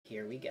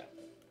Here we go.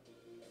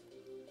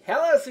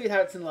 Hello,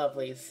 sweethearts and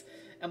lovelies,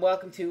 and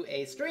welcome to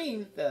a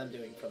stream that I'm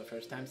doing for the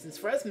first time since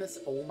Fresmas.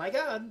 Oh my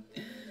god.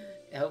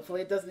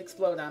 Hopefully it doesn't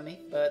explode on me,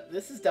 but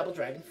this is Double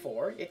Dragon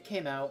 4. It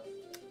came out,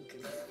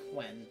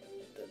 when?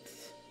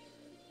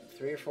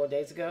 3 or 4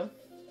 days ago?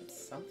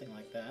 Something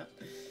like that.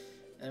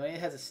 Anyway,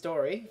 it has a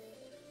story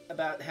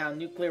about how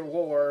nuclear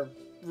war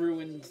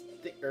ruined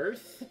the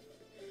Earth.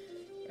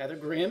 Rather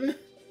grim.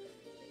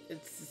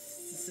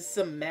 It's just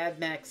some Mad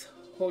Max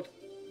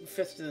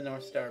Fist of the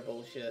North Star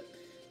bullshit.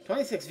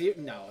 26 views?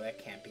 No,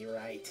 that can't be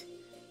right.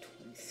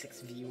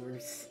 26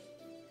 viewers.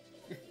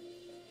 That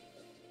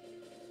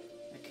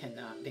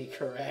cannot be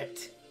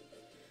correct.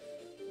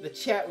 The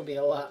chat would be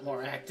a lot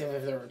more active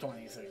if there were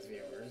 26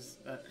 viewers.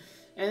 But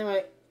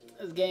anyway,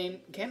 this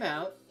game came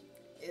out.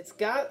 It's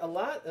got a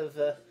lot of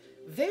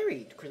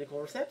varied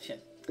critical reception.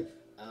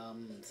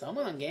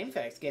 Someone on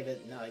GameFAQs gave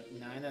it like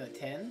 9 out of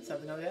 10,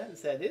 something like that, and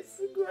said, it's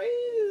the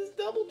greatest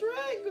Double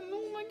Dragon,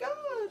 oh my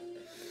god.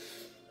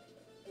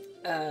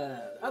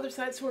 Other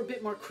sites who are a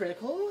bit more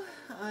critical,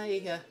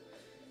 I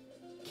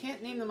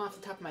can't name them off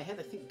the top of my head.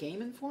 I think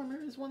Game Informer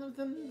is one of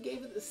them,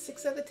 gave it a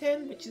 6 out of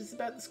 10, which is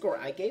about the score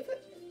I gave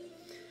it.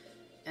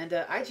 And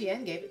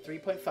IGN gave it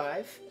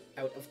 3.5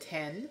 out of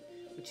 10,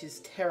 which is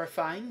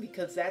terrifying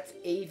because that's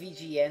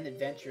AVGN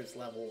Adventures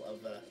level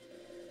of a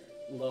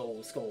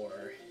low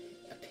score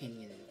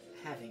opinion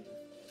having,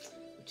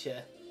 which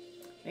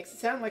makes it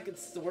sound like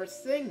it's the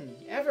worst thing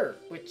ever,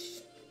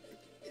 which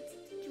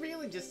it's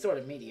really just sort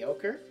of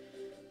mediocre.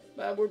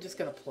 But we're just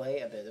gonna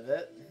play a bit of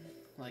it.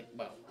 Like,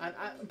 well,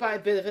 by a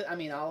bit of it, I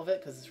mean all of it,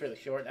 because it's really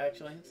short,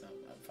 actually, so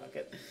fuck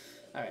it.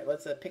 Alright,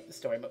 let's pick the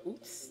story, but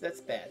oops,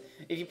 that's bad.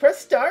 If you press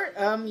start,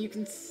 you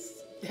can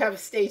have a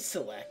stage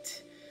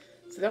select.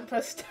 So don't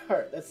press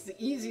start. That's the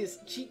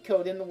easiest cheat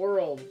code in the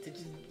world to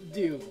just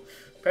do.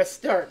 Press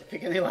start to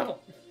pick any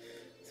level.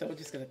 So we're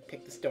just gonna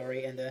pick the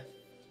story, and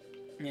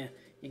yeah,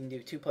 you can do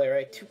 2-player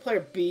A,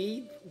 2-player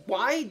B.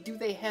 Why do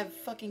they have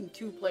fucking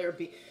 2-player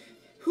B?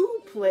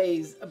 Who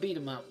plays a beat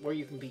 'em up where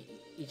you can beat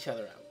each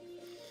other out?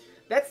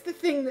 That's the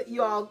thing that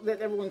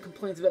everyone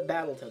complains about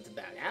Battletoads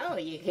about. Oh,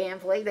 you can't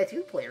play the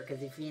 2-player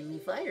because if enemy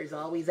fire's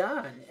always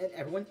on, and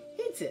everyone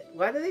hates it.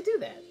 Why do they do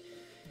that?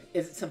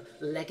 Is it some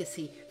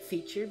legacy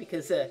feature?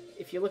 Because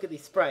if you look at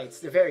these sprites,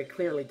 they're very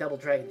clearly Double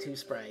Dragon 2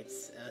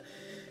 sprites.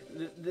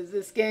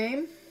 This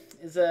game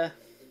is a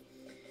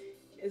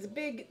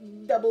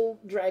big Double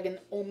Dragon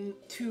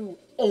 2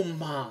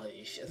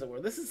 homage, as it were.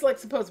 This is like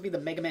supposed to be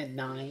the Mega Man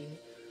 9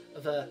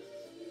 of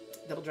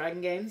Double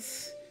Dragon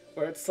games,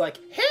 where it's like,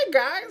 hey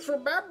guys,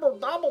 remember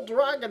Double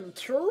Dragon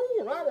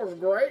 2? That was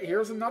great.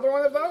 Here's another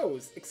one of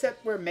those.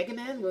 Except where Mega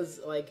Man was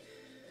like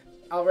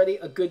already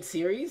a good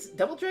series. The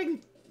Double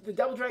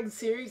Dragon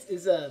series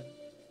is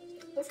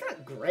it's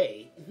not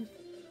great.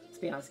 Let's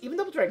be honest. Even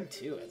Double Dragon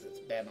 2 has its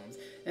bad moments.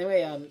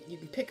 Anyway, you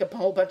can pick up a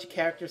whole bunch of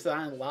characters that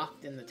I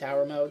unlocked in the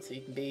tower mode, so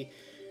you can be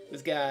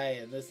this guy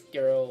and this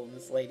girl and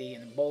this lady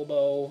and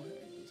Bobo,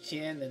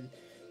 Shin, and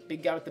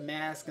big guy with the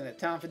mask and the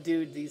Tonfa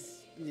dude. These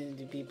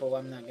people,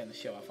 I'm not gonna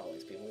show off all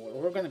these people.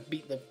 We're gonna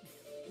beat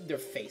their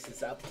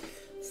faces up.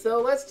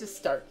 So let's just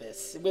start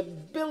this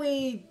with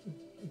Bimmy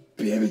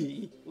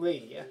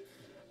Lee.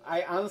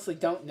 I honestly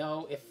don't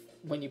know if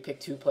when you pick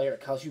 2-player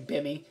it calls you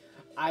Bimmy.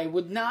 I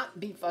would not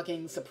be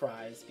fucking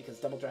surprised because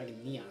Double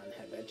Dragon Neon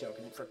had that joke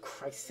in it, for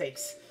Christ's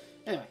sakes.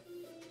 Anyway.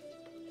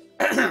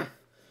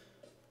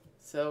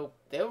 So,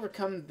 they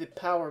overcome the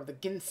power of the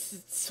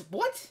Gensitsu...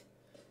 What?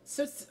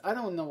 So, I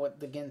don't know what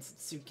the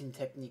Gensitsuken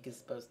technique is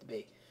supposed to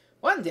be.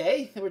 One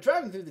day, they were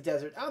driving through the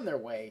desert on their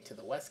way to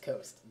the West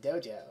Coast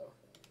Dojo.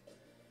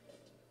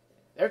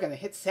 They're gonna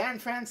hit San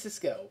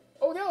Francisco.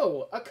 Oh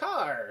no, a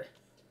car!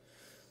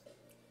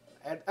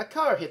 A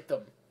car hit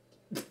them.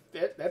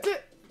 That's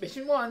it.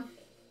 Mission 1.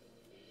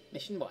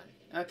 Mission 1.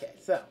 Okay,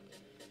 so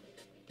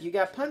you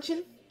got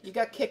punching, you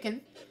got kicking,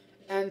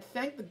 and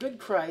thank the good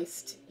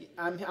Christ,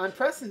 I'm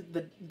pressing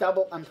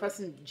I'm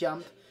pressing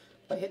jump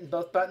by hitting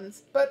both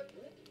buttons, but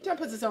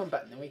jump is its own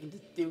button, and we can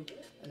just do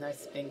a nice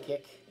spin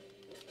kick.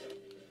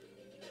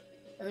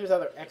 And there's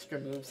other extra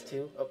moves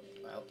too. Oh,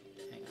 well,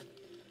 hang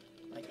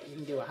on. Like you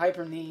can do a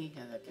hyper knee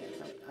and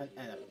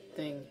a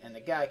thing, and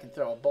the guy can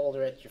throw a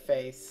boulder at your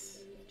face,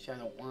 which I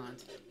don't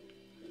want.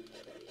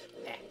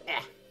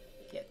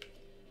 Get.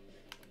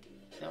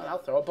 You know what, I'll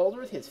throw a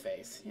boulder at his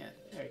face. Yeah,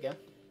 there you go.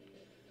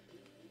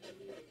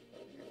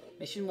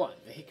 Mission 1,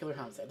 Vehicular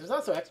Homicide. There's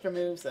also extra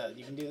moves.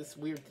 You can do this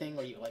weird thing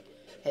where you, like,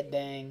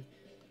 headbang.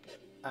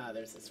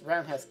 There's this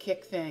roundhouse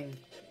kick thing.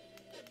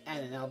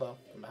 And an elbow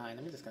from behind.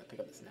 I'm just going to pick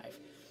up this knife.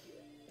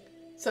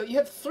 So you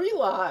have 3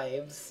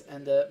 lives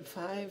and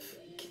 5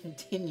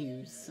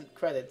 continues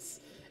credits.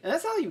 And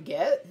that's all you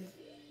get.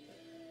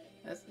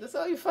 That's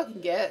all you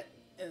fucking get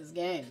in this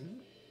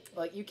game.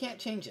 Like, you can't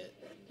change it,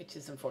 which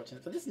is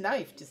unfortunate. But this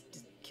knife just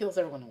kills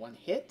everyone in one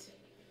hit.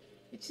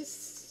 It's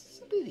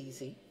just a bit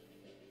easy.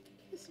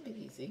 It's a bit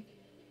easy.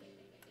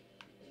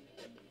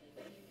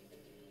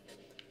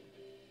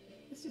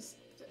 It's just...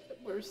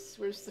 Where's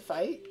the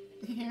fight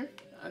here?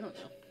 I don't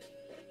know.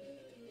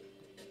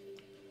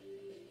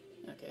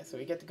 Okay, so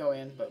we get to go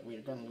in, but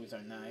we're gonna lose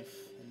our knife.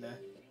 And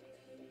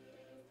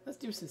let's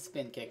do some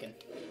spin kicking.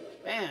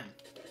 Bam!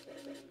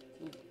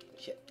 Ooh,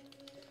 shit.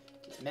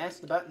 Just mash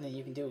the button and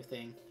you can do a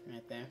thing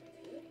right there.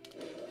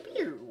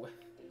 Pew!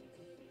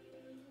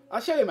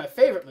 I'll show you my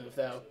favorite move,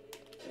 though.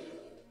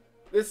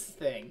 This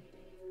thing.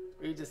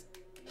 Where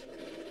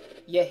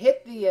you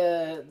hit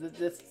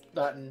this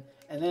button,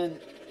 and then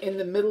in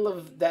the middle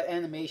of that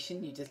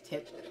animation, you just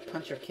hit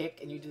punch or kick,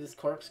 and you do this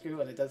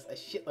corkscrew, and it does a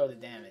shitload of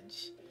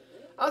damage.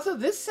 Also,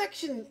 this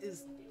section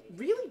is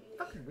really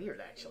fucking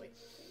weird, actually.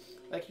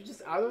 Like, you're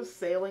just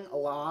auto-sailing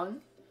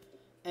along,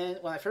 and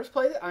when I first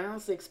played it, I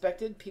honestly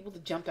expected people to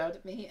jump out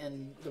at me,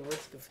 and the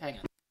risk of... Hang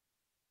on.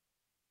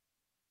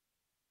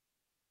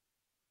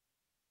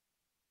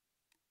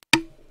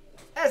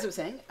 As I was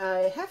saying,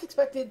 I half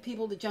expected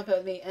people to jump out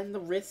at me, and the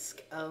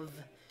risk of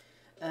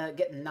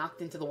getting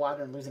knocked into the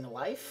water and losing a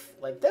life.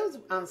 Like, that was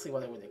honestly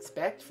what I would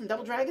expect from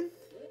Double Dragon.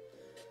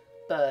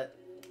 But,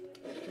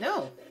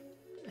 no.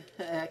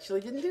 I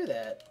actually didn't do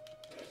that.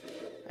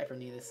 Hyper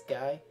Knee this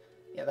guy.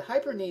 Yeah, the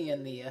Hyper Knee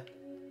and the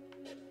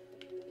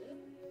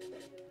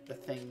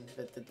thing,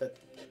 the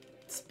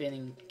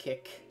spinning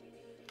kick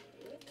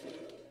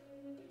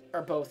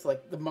are both,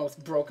 like, the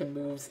most broken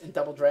moves in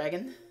Double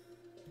Dragon.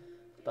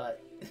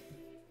 But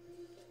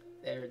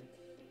they're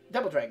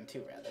Double Dragon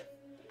 2, rather.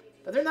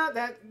 But they're not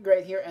that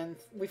great here, and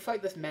we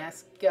fight this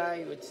mask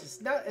guy, which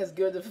is not as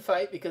good of a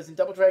fight, because in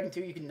Double Dragon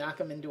 2 you can knock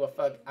him into a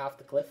fug off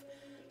the cliff.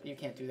 But you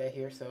can't do that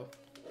here, so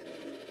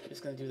I'm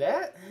just going to do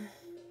that.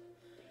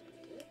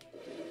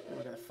 And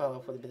we're going to follow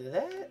up with a bit of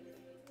that.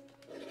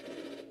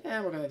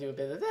 And we're going to do a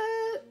bit of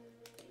that.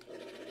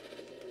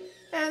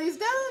 And he's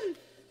done!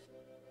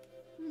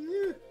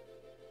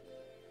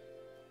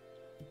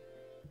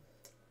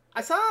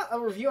 I saw a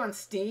review on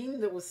Steam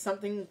that was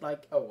something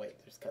like, oh wait,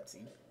 there's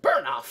cutscene.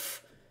 Burn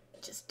off!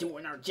 Just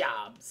doing our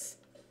jobs.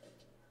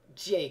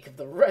 Jake of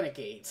the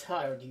Renegades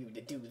hired you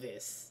to do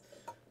this.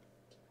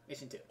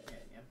 Mission 2.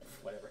 Yeah,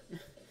 whatever.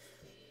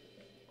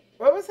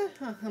 What was it?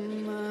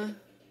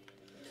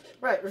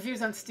 Right,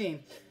 reviews on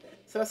Steam.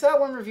 So I saw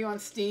one review on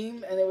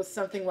Steam, and it was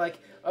something like,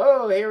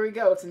 oh, here we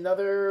go. It's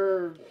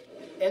another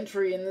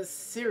entry in this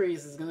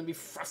series. It's going to be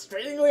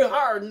frustratingly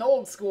hard and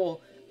old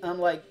school. And I'm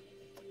like,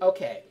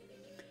 okay.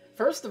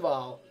 First of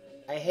all,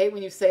 I hate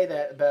when you say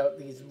that about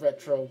these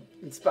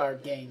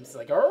retro-inspired games.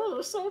 Like, oh,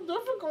 they're so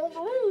difficult.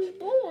 Oh,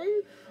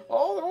 boy.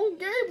 All the old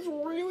games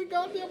are really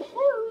goddamn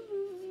hard.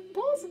 It's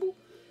impossible.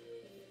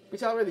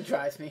 Which already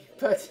drives me.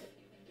 But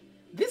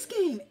this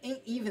game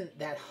ain't even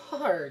that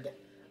hard.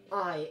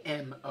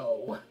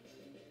 IMO.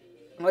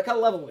 Like, I'll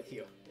level with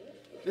you.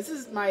 This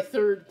is my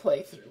third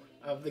playthrough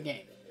of the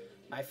game.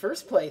 My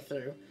first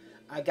playthrough,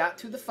 I got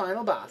to the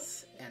final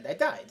boss, and I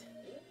died.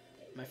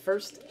 My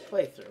first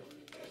playthrough.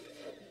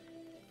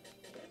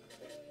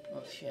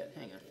 Oh shit,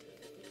 hang on.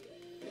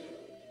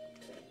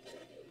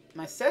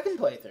 My second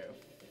playthrough,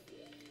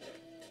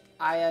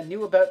 I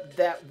knew about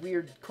that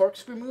weird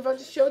corkscrew move I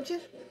just showed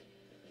you,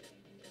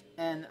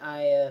 and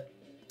I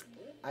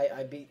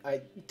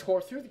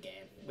tore through the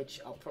game, which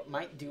I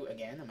might do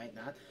again, I might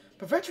not.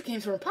 But retro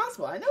games are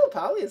impossible. I know,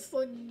 Polly. It's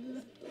like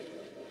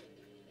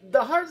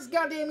the hardest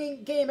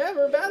goddamn game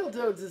ever.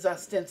 Battletoads is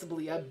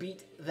ostensibly I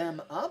beat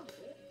them up.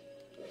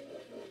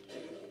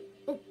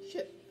 Oh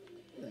shit.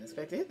 I didn't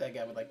expect to hit that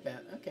guy with like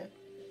that. Okay.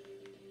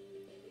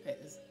 Hey,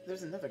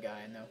 there's another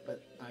guy I know,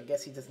 but I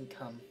guess he doesn't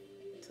come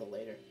till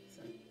later.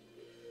 So.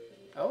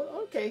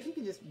 Oh, okay. He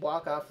can just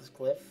walk off this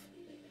cliff.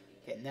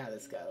 Okay, now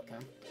this guy will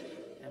come.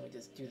 And we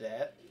just do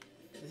that.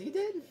 Is he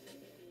dead?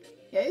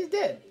 Yeah, he's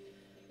dead.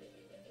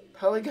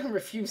 Polygon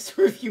refused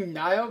to review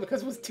Nioh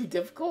because it was too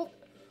difficult?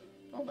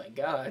 Oh my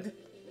god.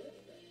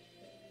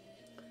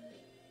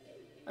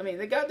 I mean,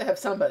 they got to have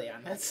somebody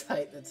on that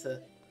site that's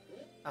a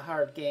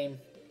hard game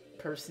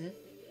person.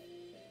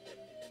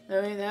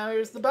 I mean, now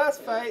here's the boss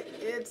fight.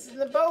 It's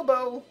the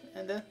Bobo.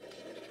 And,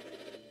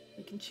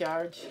 you can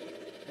charge.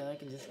 And I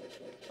can just...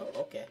 Oh,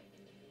 okay.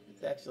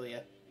 It's actually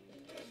a...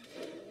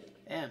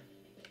 Damn.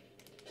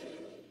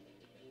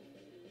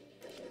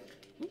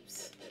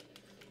 Oops.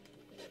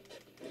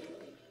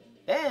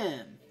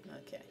 Bam!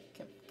 Okay.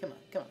 Come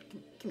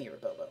here,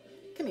 Bobo.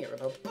 Come here,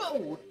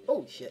 Bobo.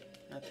 Oh, shit.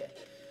 Okay.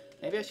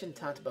 Maybe I shouldn't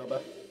taunt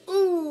Bobo.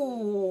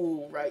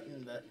 Ooh! Right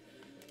in the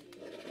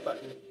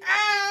button.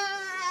 Ah!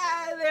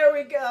 There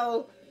we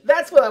go!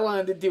 That's what I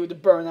wanted to do to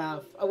burn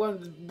off. I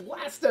wanted to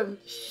blast him.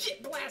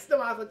 Shit, blast him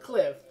off a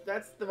cliff.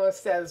 That's the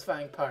most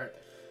satisfying part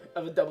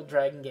of a Double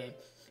Dragon game.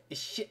 Is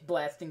shit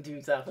blasting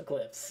dudes off of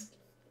cliffs.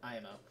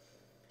 IMO.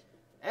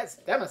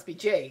 That must be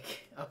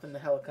Jake up in the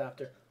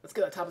helicopter. Let's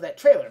get on top of that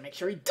trailer and make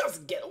sure he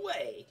doesn't get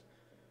away.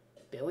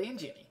 Billy and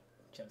Jimmy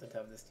jumped on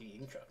top of this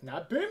eating truck.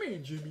 Not Billy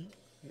and Jimmy.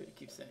 You gotta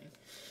keep saying.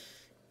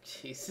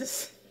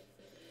 Jesus.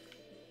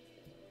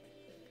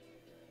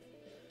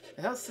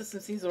 The health system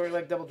seems to work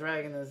like Double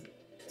Dragon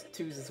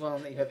 2's as well,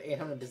 and that you have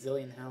 800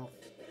 bazillion health.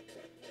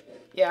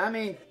 Yeah, I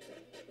mean,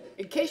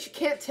 in case you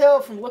can't tell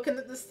from looking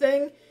at this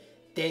thing,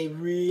 they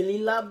really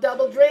love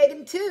Double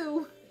Dragon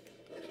 2.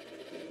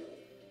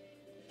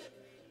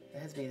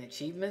 That has to be an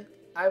achievement.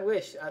 I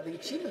wish. The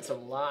achievements are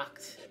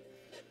locked,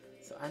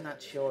 so I'm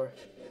not sure.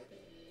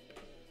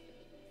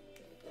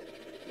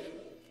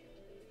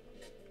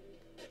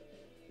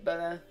 But,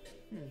 hang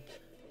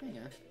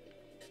on.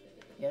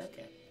 Yeah,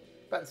 okay.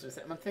 Buttons are the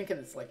same. I'm thinking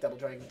it's like Double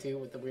Dragon 2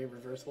 with the weird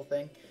reversal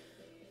thing.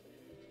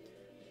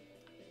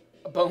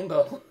 A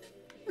Bombo.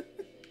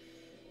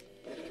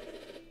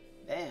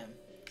 Bam.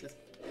 Just,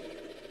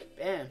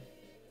 bam.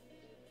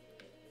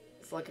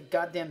 It's like a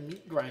goddamn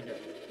meat grinder.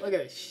 Look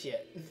at this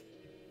shit.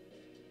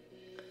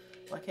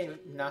 Why can't you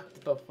knock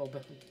the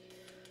Bobo?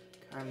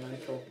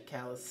 Carmichael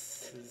Callus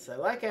says, I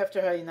like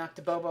after how you knocked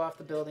the Bobo off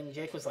the building.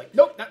 Jake was like,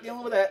 nope, not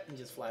dealing with that, and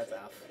just flies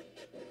off.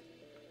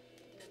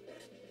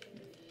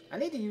 I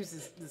need to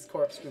use this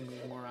corkscrew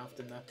move more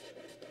often, though.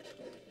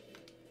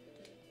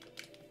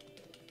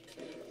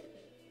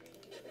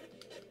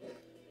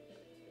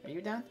 Are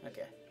you done?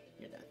 Okay,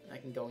 you're done. I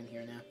can go in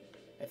here now.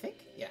 I think?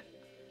 Yeah.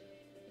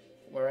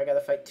 Where I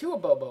gotta fight 2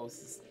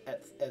 Abobos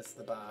as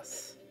the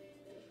boss.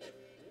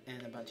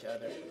 And a bunch of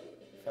other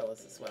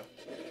fellas as well.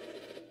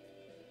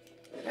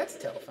 That's a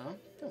telephone.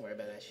 Don't worry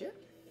about that shit.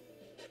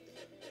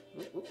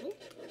 Ooh, ooh, ooh.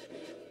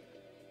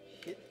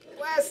 Shit.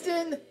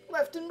 Blasting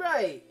left and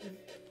right.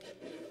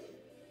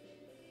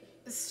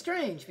 It's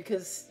strange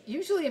because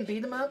usually in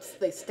beat 'em ups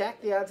they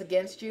stack the odds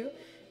against you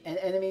and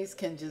enemies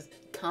can just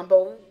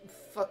combo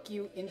fuck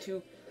you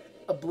into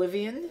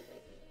oblivion.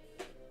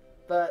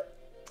 But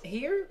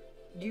here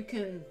you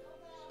can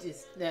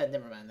just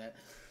never mind that.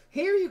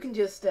 Here you can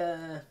just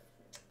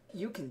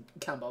you can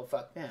combo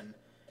fuck them.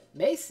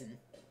 Mason?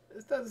 I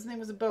thought his name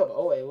was a Bobo.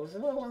 Oh wait, it was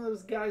one of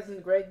those guys in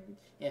the grade.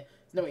 Yeah,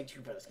 there's no way 2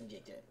 brothers can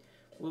get that.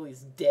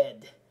 Willie's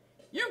dead.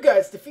 You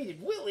guys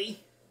defeated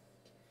Willie!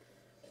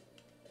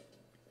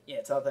 Yeah,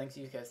 it's all thanks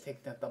to you guys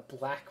taking out the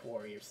Black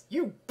Warriors.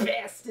 You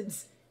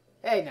bastards!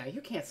 Hey, now,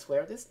 you can't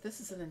swear. This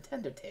is a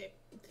Nintendo tape.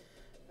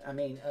 I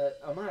mean,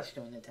 homage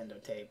to a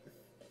Nintendo tape.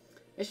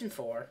 Mission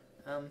 4.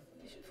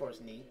 Mission 4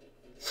 is neat.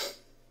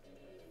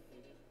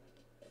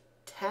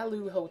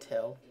 Talu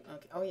Hotel.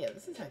 Okay. Oh, yeah,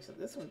 this is kind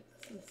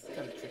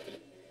of tricky.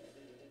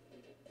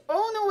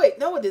 Oh, no, wait.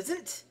 No, it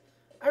isn't.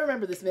 I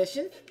remember this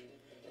mission.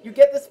 You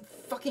get this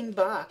fucking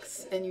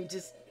box, and you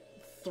just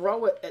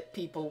throw it at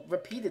people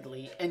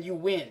repeatedly, and you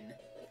win.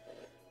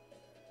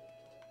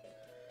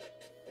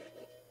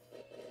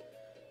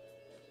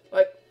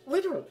 Like,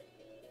 literally.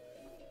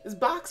 This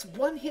box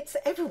one-hits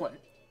everyone.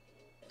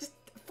 Just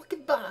a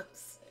fucking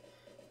box.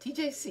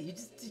 TJC, you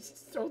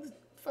just throw the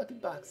fucking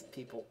box at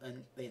people,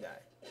 and they die.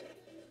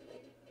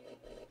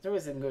 There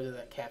was to go to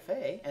the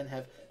cafe and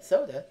have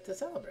soda to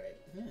celebrate.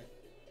 Yeah.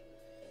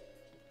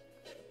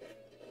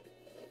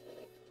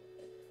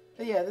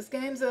 But yeah, this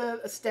game's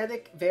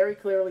aesthetic, very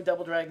clearly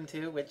Double Dragon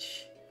 2,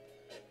 which,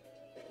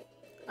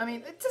 I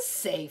mean, it's a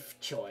safe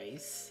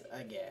choice,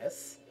 I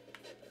guess.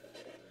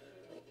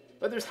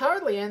 But there's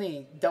hardly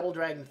any Double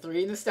Dragon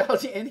 3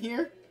 nostalgia in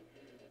here.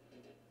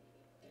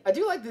 I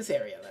do like this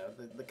area,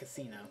 though, the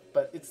casino.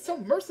 But it's so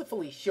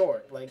mercifully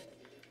short, like,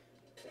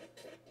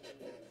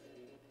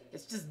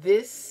 it's just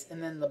this,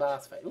 and then the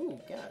boss fight. Ooh,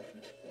 God.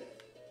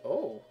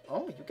 Oh,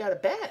 you got a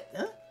bat,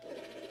 huh?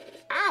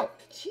 Ow!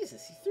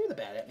 Jesus, he threw the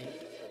bat at me.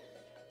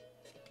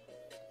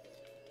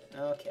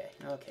 Okay,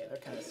 they're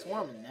kind of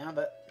swarming now,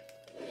 but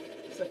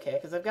it's okay,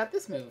 because I've got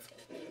this move.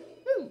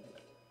 Woo!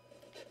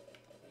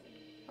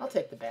 I'll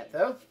take the bat,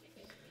 though.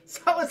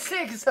 Solid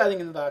Snake is hiding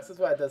in the box, that's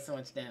why it does so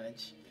much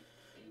damage.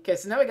 Okay,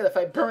 so now we gotta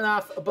fight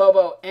Burnoff,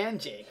 Bobo, and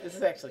Jake. This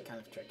is actually kind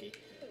of tricky.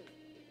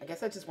 I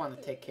guess I just want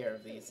to take care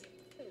of these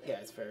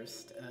guys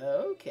first.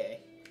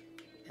 Okay.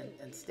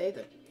 And stay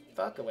the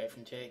fuck away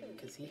from Jake,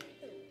 because he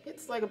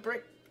hits like a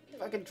brick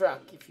fucking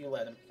truck if you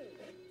let him.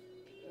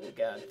 Oh,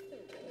 God.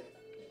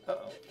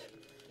 Uh-oh.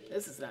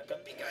 This is not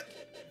gonna be good.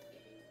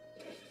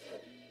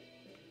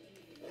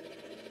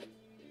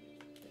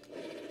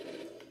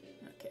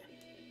 Okay.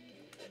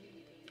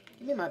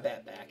 Give me my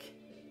bat back.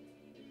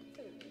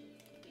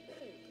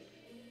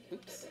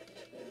 Oops.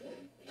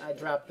 I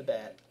dropped the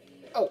bat.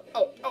 Oh,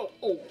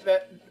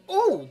 that.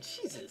 Oh,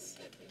 Jesus.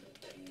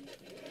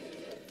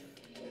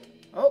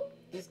 Oh,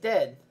 he's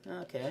dead.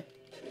 Okay.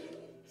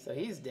 So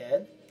he's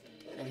dead.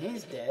 And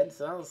he's dead.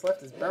 So all that's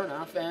left is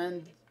Burnoff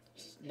and...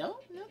 No,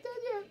 not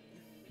dead yet.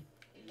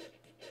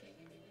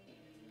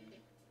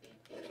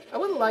 I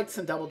would have liked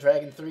some Double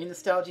Dragon 3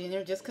 nostalgia in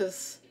here just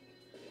because...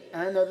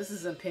 And I know this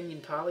is an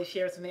opinion Polly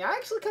shares with me. I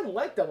actually kind of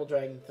like Double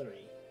Dragon 3.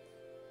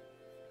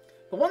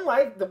 The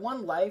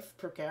one life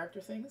per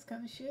character thing is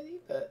kind of shitty,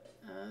 but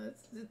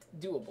it's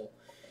doable.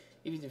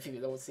 Even if you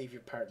don't save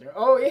your partner.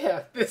 Oh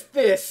yeah,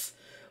 this.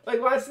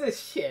 Like, watch this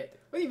shit.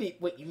 What do you mean?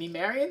 What, you mean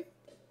Marion?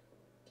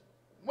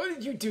 What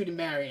did you do to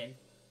Marion?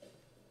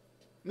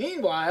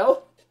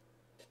 Meanwhile,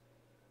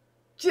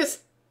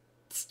 just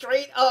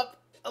straight up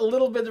a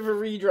little bit of a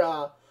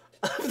redraw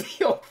of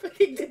the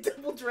opening to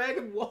Double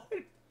Dragon 1.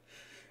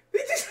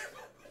 It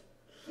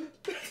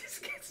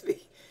just gets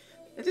me.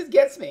 It just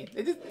gets me.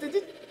 They just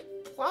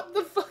plop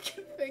the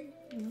fucking thing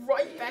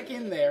right back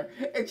in there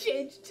and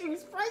change 2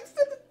 sprites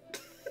to the...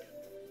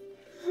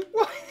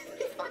 Why did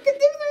they fucking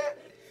do that?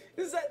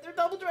 Is that their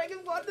Double Dragon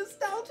 1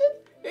 nostalgia?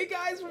 Hey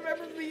guys,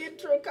 remember the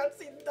intro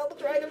cutscene to Double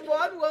Dragon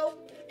 1? Well,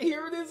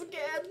 here it is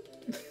again.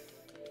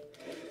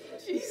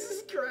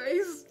 Jesus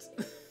Christ.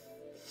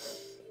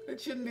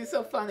 It shouldn't be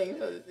so funny,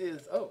 but it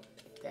is. Oh,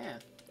 damn.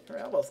 Her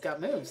elbow's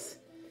got moves.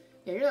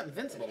 Yeah, you're not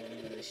invincible when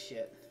you do this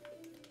shit.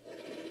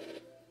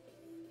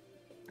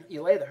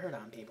 You lay the hurt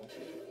on people.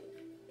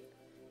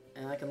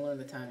 And I can learn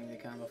the timing of the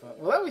combo.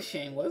 Well, that was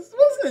shameless.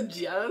 Wasn't it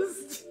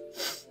just?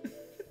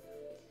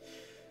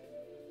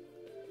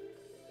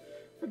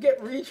 Forget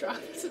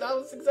retries and I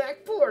was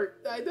exact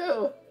port. I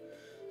know.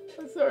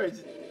 I'm sorry.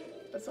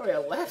 I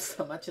laughed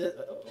so much at it.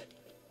 Uh-oh.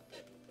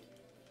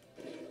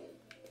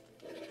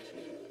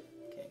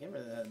 Okay, get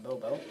rid of that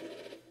Bobo.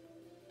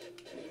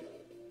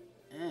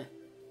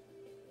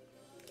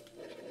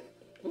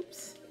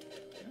 Oops.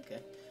 Okay.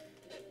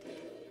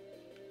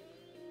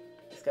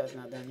 This guy's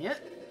not done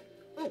yet.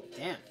 Oh,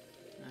 damn.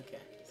 Okay.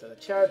 So the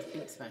charge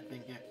beats my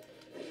thing here.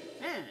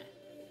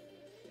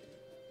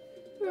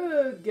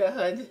 Oh,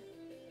 God.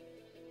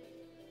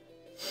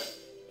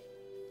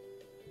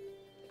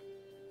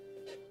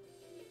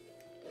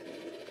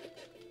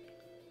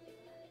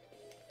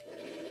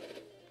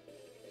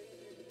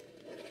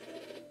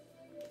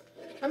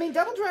 I mean,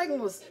 Double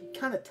Dragon was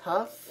kind of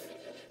tough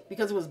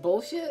because it was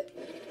bullshit.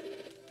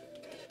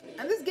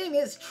 And this game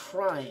is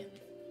trying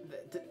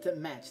to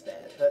match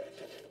that. But,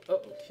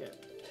 oh, shit.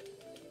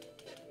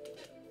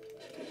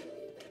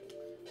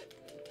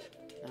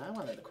 No, I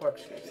wanted the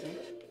corkscrew, see?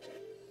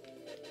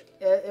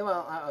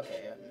 Well,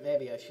 okay,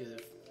 maybe I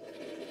should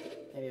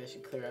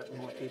clear out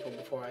more people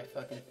before I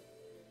fucking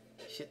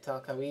shit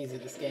talk how easy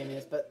this game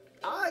is. But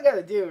all I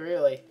gotta do,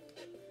 really,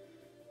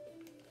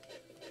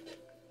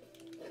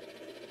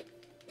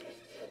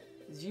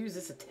 is use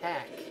this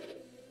attack.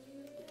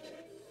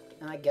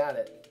 And I got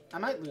it. I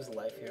might lose a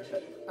life here,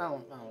 but I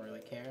don't really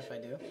care if I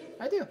do.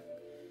 I do.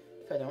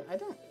 If I don't, I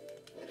don't.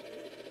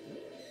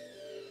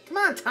 Come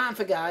on,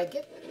 Tonfa guy,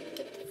 get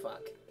the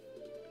fuck.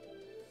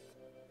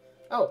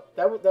 Oh,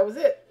 that was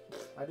it.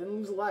 I didn't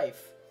lose a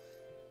life.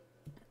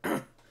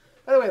 By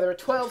the way, there are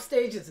 12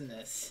 stages in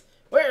this.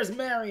 Where's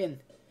Marion?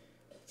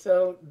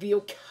 So, the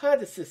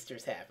Okada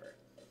sisters have her.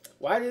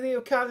 Why do the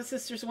Okada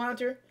sisters want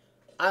her?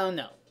 I don't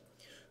know.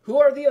 Who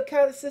are the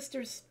Okada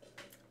sisters?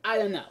 I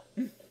don't know.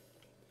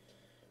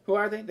 Who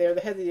are they? They're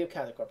the head of the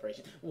Okada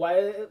Corporation.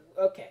 Why?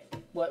 Okay.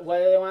 What do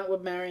they want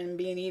with Marion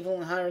being evil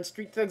and hiring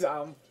street thugs? I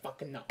don't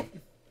fucking know.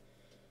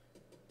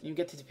 You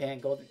get to Japan,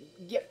 Golden...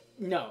 Yeah,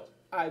 no.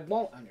 I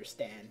won't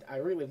understand. I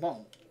really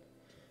won't.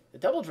 The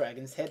Double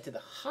Dragons head to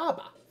the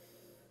Haba.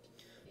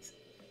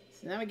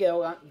 So now we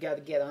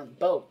gotta get on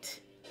boat.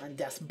 On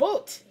das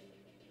Boot.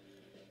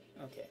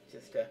 Okay,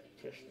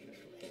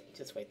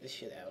 just wait this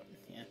shit out.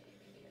 Yeah.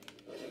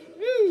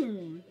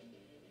 Woo!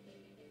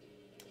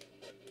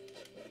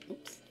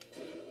 Oops.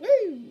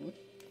 Woo!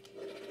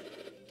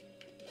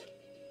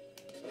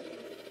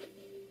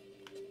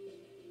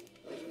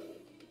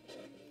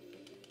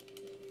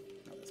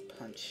 Oh, let's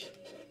punch.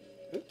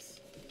 Oops.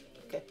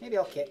 Okay, maybe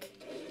I'll kick.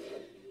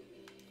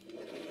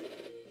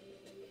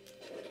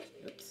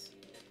 Oops.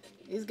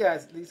 These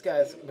guys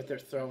with their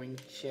throwing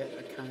shit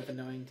are kind of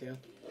annoying too.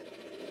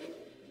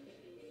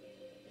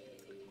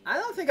 I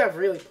don't think I've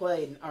really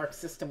played an Arc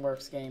System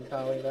Works game,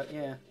 probably, but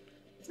yeah.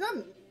 It's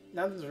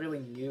nothing's really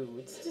new.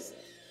 It's just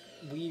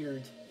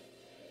weird.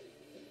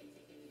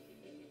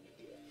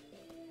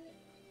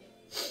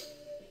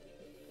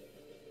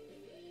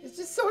 It's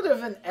just sort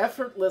of an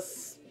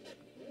effortless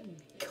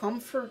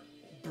comfort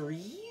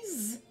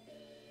breeze?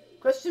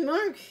 Question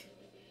mark?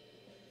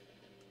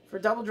 For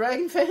Double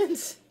Dragon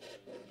fans?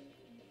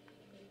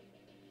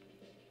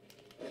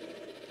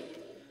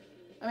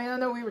 I mean, I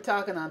know we were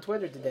talking on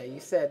Twitter today. You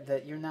said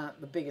that you're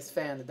not the biggest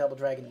fan of Double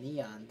Dragon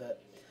Neon,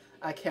 but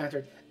I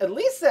countered, at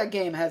least that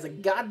game has a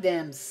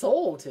goddamn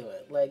soul to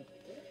it. Like,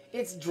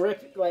 it's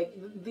drip, like,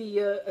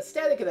 the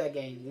aesthetic of that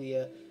game,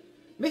 the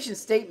mission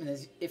statement,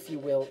 is, if you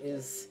will,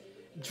 is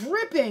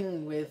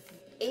dripping with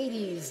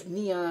 80s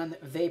neon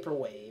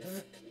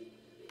vaporwave.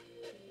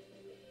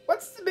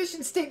 What's the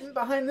mission statement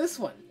behind this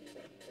one?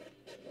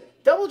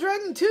 Double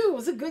Dragon 2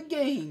 was a good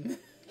game.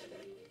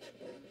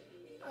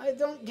 I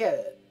don't get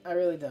it. I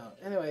really don't.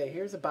 Anyway,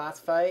 here's a boss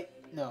fight.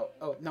 No.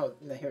 Oh, no,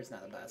 here's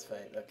not a boss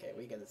fight. Okay,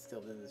 we gotta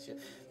still do this shit.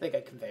 They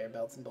got conveyor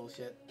belts and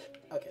bullshit.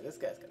 Okay, this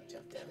guy's gonna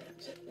jump down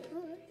that shit.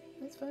 Alright,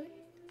 that's fine.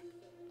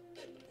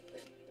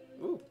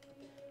 Ooh.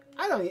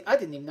 I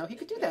didn't even know he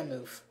could do that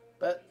move.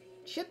 But,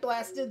 shit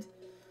blasted.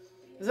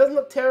 This doesn't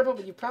look terrible,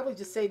 but you probably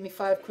just saved me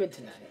 £5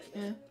 tonight.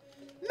 Yeah.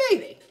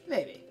 Maybe.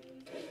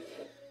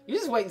 You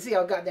just wait and see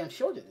how goddamn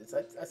short it is.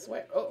 I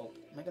swear. Uh-oh.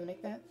 Am I gonna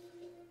make that?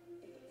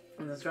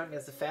 And this drunk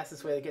is the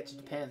fastest way to get to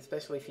Japan,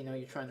 especially if you know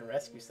you're trying to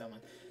rescue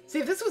someone. See,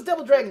 if this was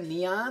Double Dragon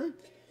Neon,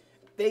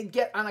 they'd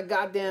get on a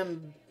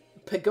goddamn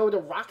Pagoda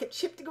rocket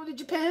ship to go to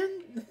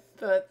Japan.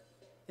 But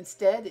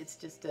instead, it's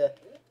just a...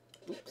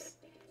 Oops.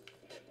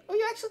 Oh,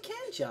 you actually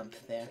can jump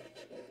there.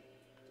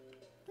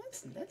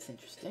 That's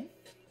interesting.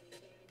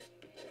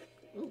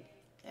 Ooh.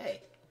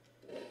 Hey.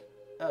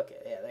 Okay,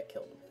 yeah, that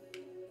killed him.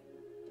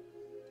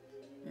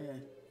 Yeah.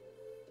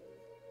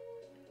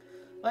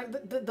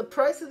 Like, the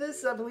price of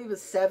this, I believe, is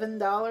 $7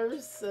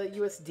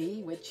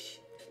 USD, which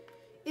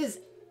is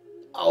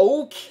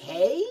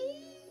okay,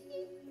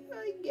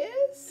 I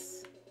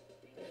guess.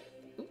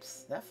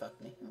 Oops, that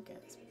fucked me. Okay,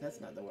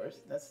 that's not the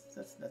worst. That's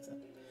a...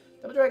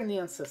 Double Dragon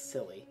Neon's so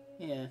silly.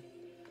 Yeah.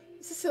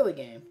 It's a silly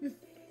game.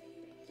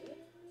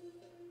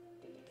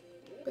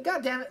 But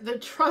goddammit, they're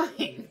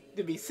trying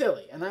to be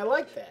silly, and I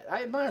like that.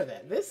 I admire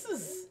that. This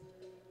is...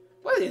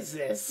 What is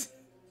this?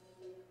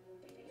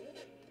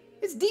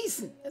 It's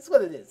decent. That's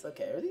what it is.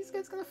 Okay, are these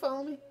guys gonna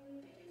follow me?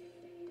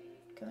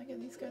 Can I get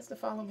these guys to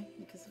follow me?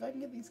 Because if I can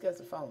get these guys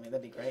to follow me,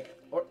 that'd be great.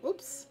 Or,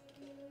 oops.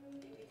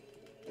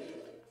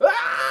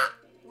 Ah!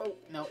 Oh,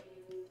 no.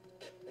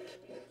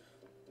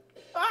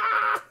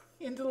 Ah!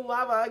 Into the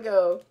lava I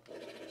go.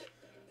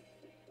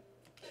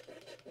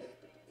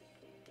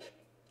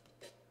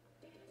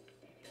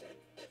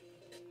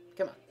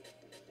 Come on.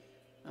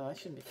 Oh, I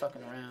shouldn't be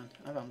fucking around.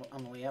 I'm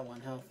only at 1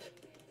 health.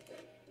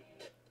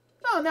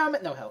 Oh, now I'm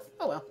at no health.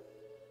 Oh, well.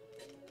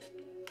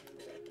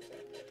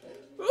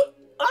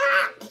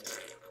 Ah!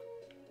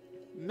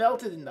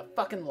 Melted in the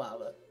fucking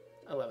lava.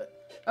 I love it.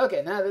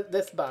 Okay, now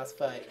this boss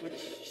fight, which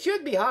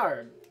should be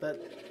hard, but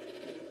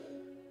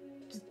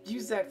just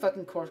use that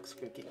fucking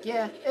corkscrew kick.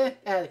 Yeah,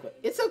 adequate.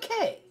 It's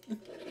okay.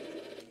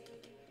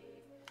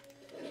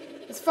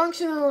 It's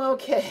functional and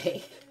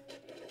okay.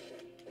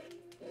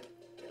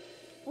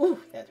 Ooh,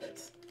 that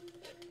hurts.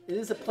 It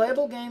is a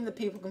playable game that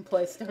people can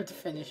play start to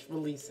finish.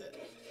 Release it.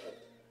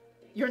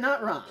 You're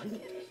not wrong.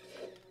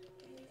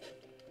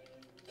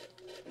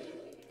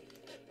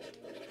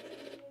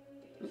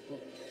 Ooh.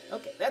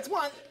 Okay, that's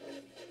one.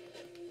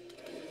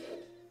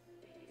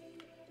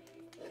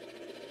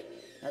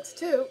 That's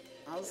two.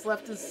 All that's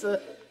left is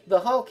the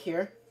Hulk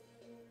here.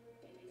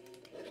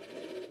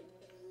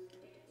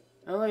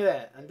 Oh, look at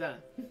that. I'm done.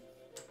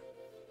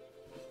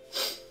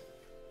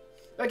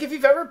 Like, if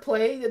you've ever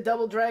played a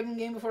Double Dragon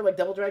game before, like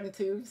Double Dragon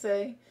 2,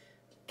 say,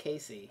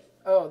 Casey.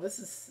 Oh, this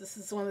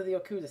is one of the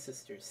Okuda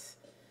sisters.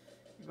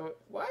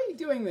 Why are you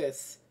doing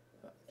this?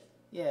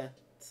 Yeah.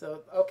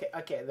 So,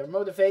 okay. Their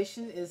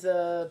motivation is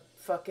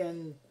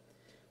fucking...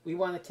 We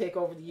want to take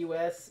over the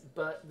U.S.,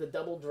 but the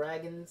Double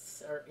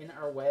Dragons are in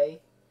our way.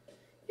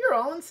 You're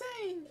all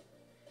insane.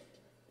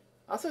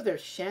 Also,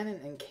 there's Shannon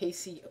and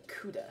Casey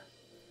Okuda.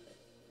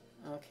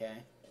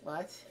 Okay.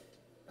 What?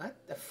 What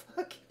the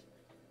fuck?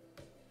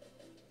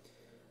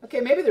 Okay,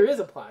 maybe there is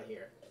a plot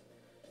here.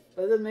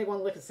 But it doesn't make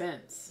one lick of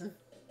sense.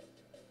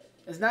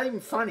 It's not even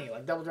funny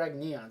like Double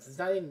Dragon Neons. It's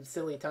not even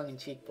silly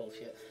tongue-in-cheek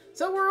bullshit.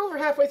 So we're over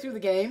halfway through the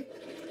game.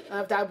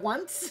 I've died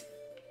once.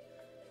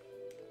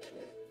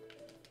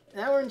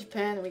 Now we're in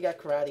Japan and we got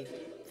karate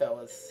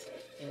fellas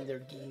in their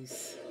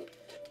geese.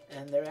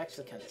 And they're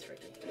actually kind of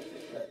tricky.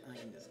 But I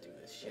can just do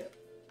this shit.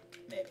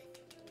 Maybe.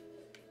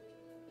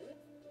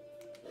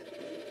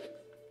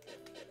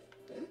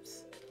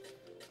 Oops.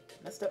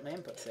 Messed up my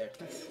inputs there.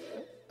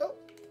 Oh!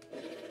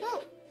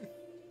 Oh!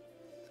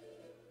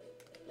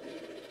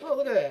 Oh,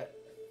 look at that.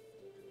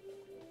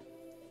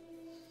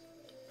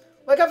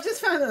 Like, I've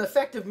just found an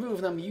effective move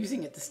and I'm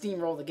using it to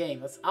steamroll the game.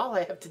 That's all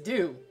I have to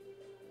do.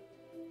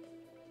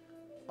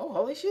 Oh,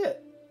 holy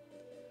shit.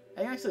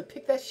 I can actually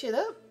pick that shit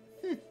up?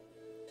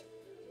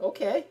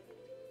 Okay.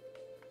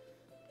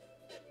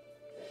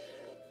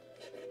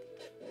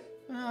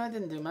 Well, I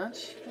didn't do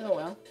much. Oh,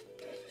 well.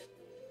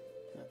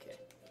 Okay.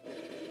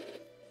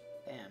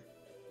 Damn.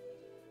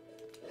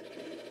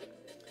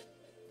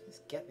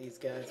 Just get these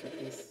guys with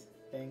these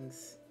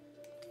things.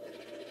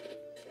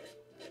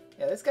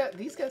 Yeah,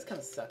 these guys kind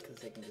of suck because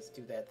they can just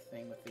do that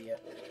thing with the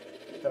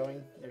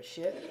throwing their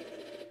shit.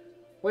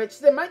 Which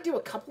they might do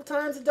a couple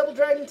times in Double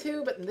Dragon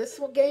 2, but in this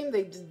game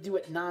they just do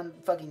it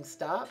non-fucking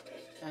stop.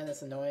 And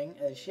it's annoying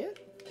as shit.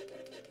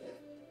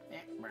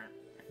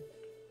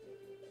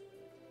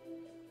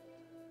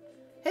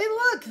 Hey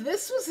look,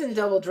 this was in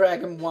Double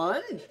Dragon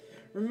 1.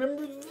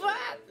 Remember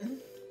that?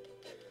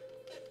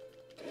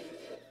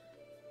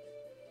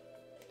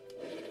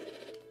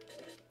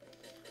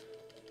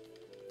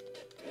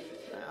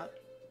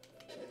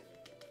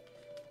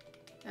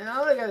 And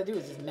all I gotta do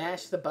is just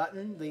mash the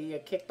button, the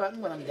kick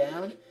button when I'm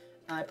down,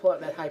 and I pull out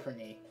that hyper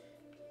knee.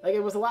 Like, it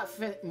was a lot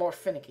more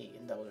finicky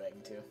in Double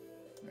Dragon 2.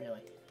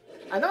 Really.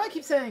 I know I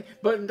keep saying,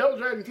 but in Double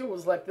Dragon 2 it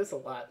was like this a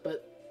lot,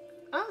 but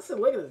honestly,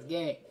 look at this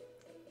game.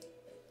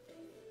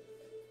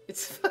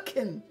 It's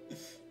fucking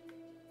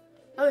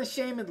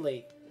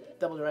unashamedly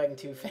Double Dragon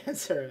 2 fan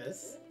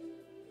service.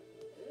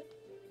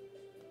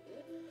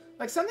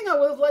 Like, something I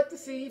would have liked to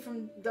see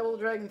from Double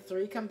Dragon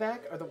 3 come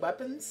back are the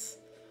weapons.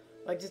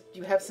 Like, just,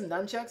 you have some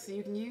nunchucks that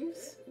you can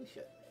use? Oh,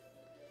 shit.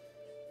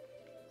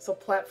 So,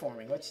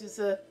 platforming, which is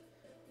a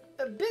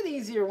bit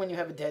easier when you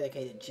have a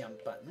dedicated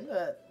jump button,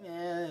 but,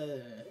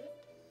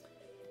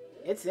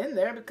 it's in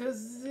there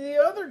because the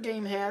other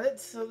game had it,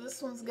 so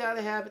this one's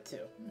gotta have it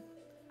too.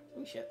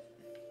 Oh, shit.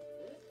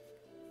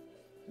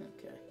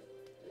 Okay.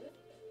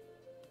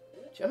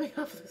 Jumping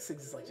off of this thing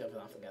is like jumping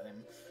off the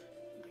goddamn...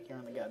 Like you're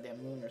on the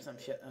goddamn moon or some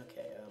shit.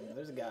 Okay,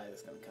 there's a guy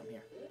that's gonna come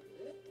here.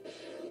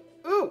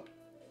 Ooh!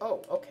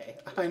 Oh, okay.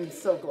 I'm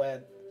so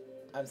glad.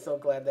 I'm so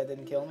glad that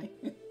didn't kill me.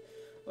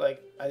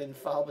 Like, I didn't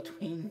fall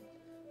between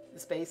the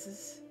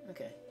spaces.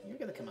 Okay, you're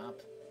gonna come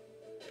up.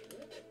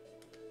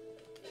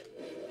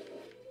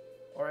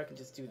 Or I can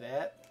just do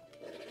that.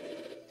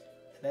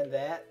 And then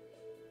that.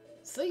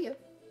 See ya.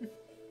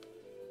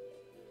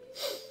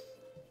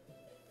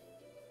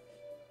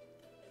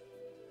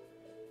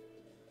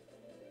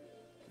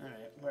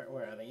 Alright,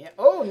 where are they? Yeah.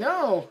 Oh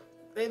no!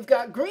 They've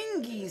got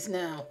green geese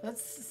now.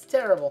 That's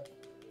terrible.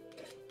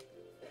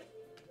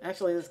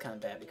 Actually, this is kind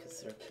of bad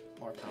because they're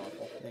more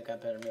powerful. They've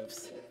got better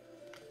moves.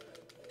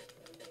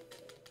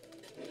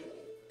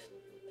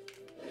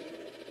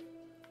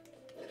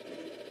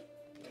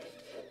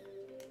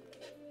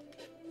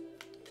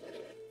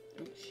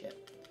 Ooh,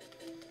 shit.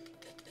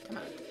 Come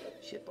on.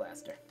 Shit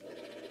blaster.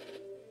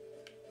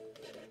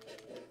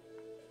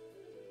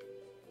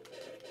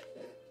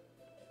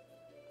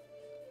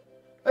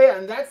 Oh yeah,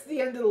 and that's the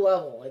end of the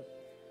level. Like,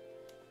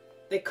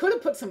 they could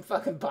have put some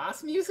fucking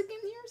boss music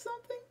in here or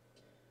something.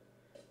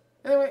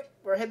 Anyway,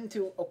 we're heading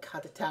to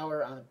Okata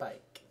Tower on a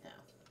bike now.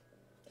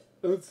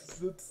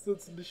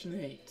 That's mission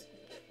 8.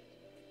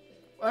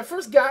 When I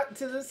first got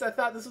to this, I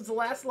thought this was the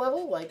last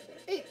level. Like,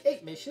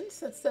 eight missions.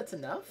 That's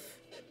enough.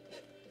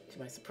 To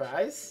my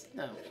surprise,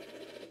 no.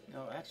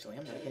 No, actually,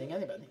 I'm not hitting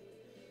anybody.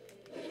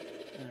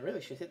 And I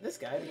really should hit this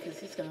guy because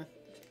he's gonna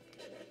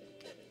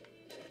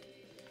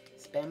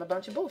spam a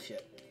bunch of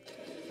bullshit.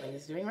 Like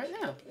he's doing right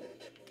now.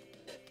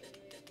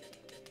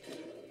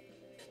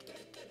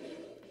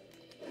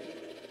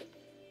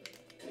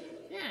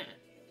 Yeah.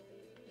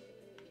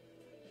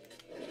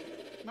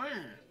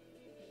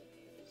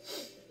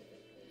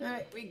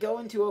 Alright, we go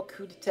into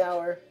Okuta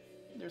Tower.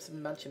 There's a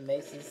bunch of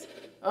maces.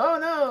 Oh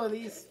no,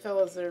 these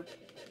fellas are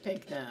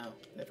pink now.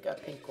 They've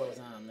got pink clothes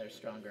on. They're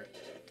stronger.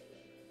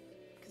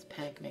 Because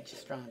pink makes you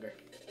stronger.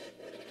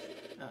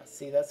 Oh,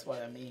 see, that's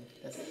what I mean.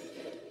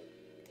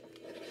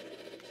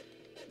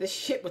 This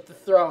shit with the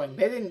throwing.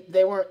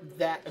 They weren't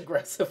that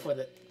aggressive with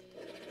it.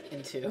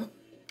 In 2.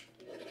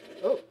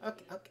 Oh,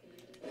 okay, okay.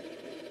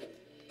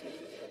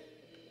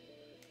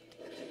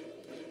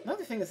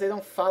 Another thing is they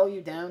don't follow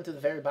you down to the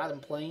very bottom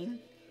plane.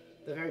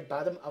 The very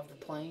bottom of the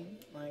plane.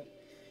 Like,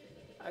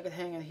 I could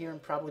hang in here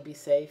and probably be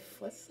safe.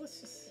 Let's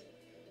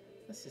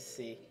just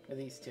see with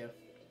these two.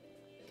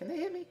 Can they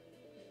hit me?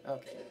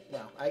 Okay.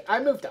 Well, I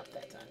moved up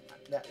that time.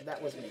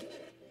 That was me.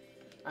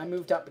 I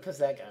moved up because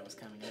that guy was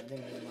coming. I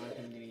didn't really want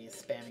him to be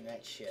spamming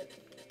that shit.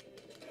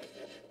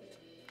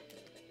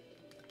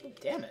 Oh,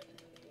 damn it.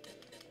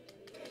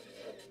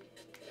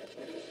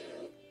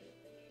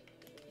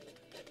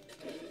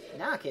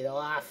 Knock it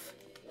off.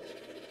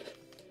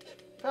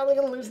 Probably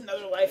gonna lose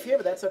another life here,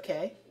 but that's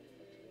okay.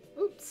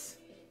 Oops.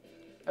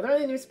 Are there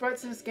any new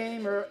sprites in this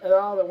game or at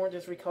all that weren't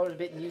just recolored a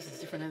bit and used as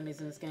different enemies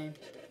in this game?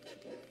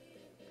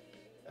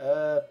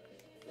 I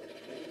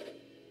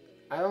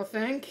don't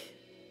think.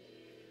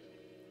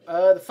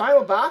 The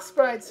final boss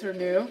sprites are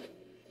new.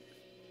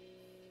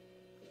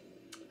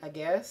 I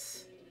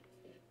guess.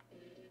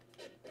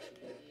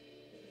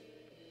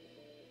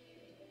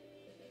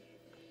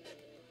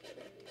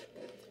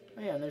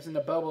 Oh yeah, and there's an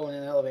Abobo in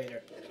an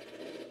elevator.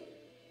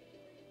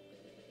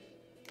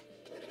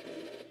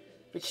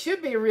 Which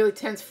should be a really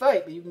tense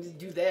fight, but you can just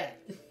do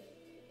that.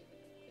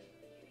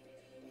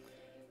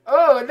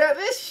 Oh, now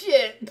this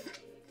shit!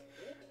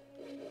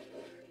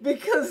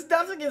 Because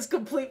nothing is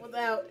complete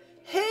without...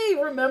 Hey,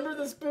 remember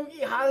the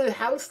spooky haunted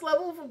house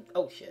level from...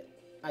 Oh, shit.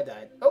 I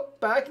died. Oh,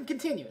 but I can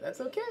continue.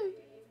 That's okay.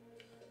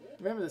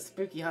 Remember the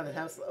spooky haunted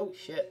house... Oh,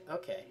 shit.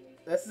 Okay.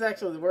 This is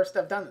actually the worst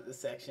I've done at this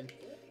section.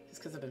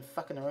 Just because I've been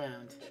fucking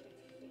around.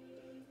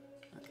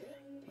 Okay.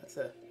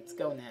 Let's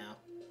go now.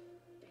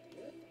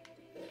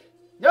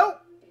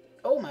 Nope!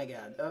 Oh my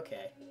god.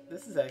 Okay.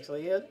 This is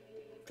actually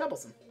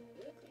troublesome.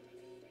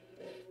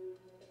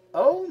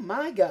 Oh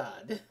my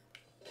god.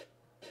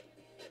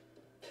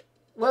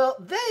 Well,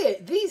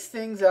 these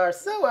things are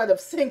so out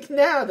of sync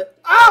now that...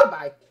 Oh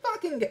my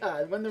fucking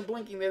god! When they're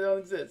blinking, they don't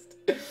exist.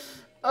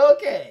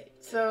 Okay,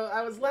 so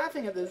I was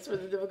laughing at this for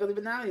the difficulty,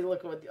 but now you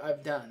look at what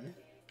I've done.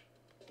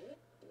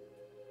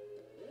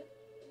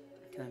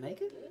 Can I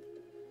make it?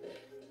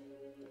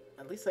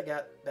 At least I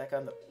got back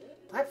on the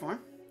platform.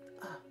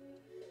 Oh,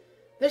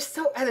 they're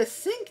so out of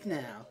sync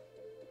now.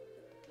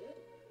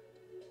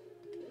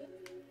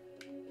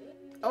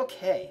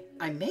 Okay,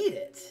 I made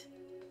it.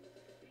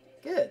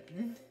 Good.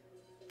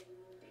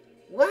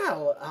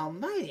 Wow,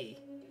 almighty.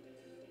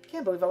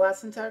 Can't believe I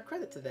lost entire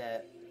credit to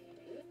that.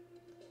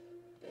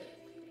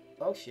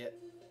 Oh shit.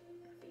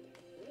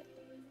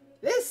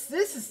 This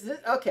is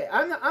okay.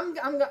 I'm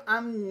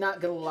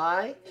not gonna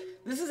lie.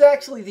 This is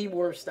actually the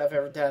worst I've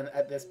ever done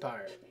at this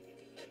part.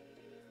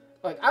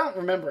 Like, I don't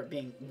remember it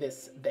being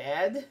this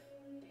bad.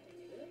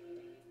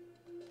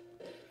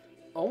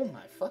 Oh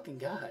my fucking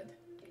god.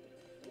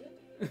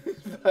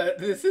 But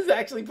this is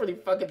actually pretty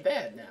fucking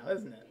bad now,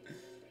 isn't it?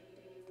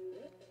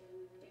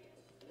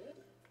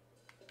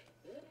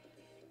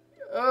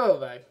 Oh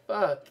my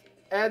fuck.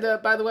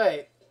 And by the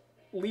way,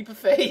 leap of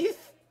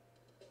faith.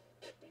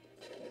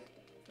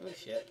 Oh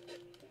shit.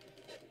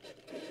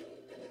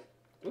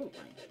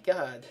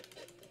 god.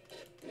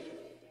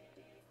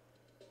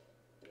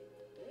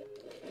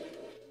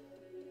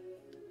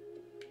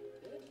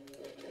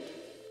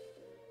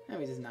 Let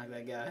me just knock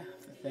that guy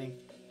off the thing.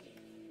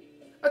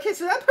 Okay,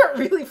 so that part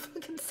really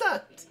fucking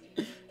sucked.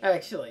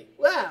 Actually.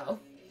 Wow.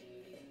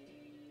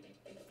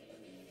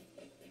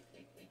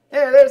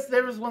 Yeah,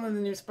 there was one of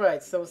the new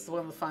sprites. That was one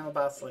of the final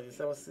boss ladies.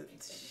 That was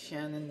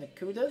Shannon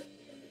Nakuda.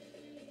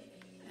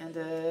 And,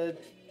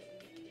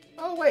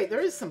 oh, wait,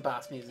 there is some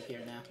boss music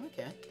here now.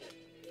 Okay.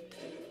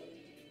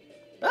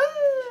 Ah!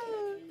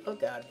 Oh,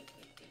 God.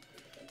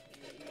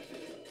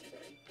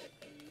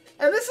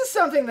 And this is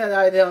something that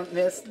I don't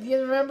miss. Do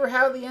you remember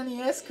how the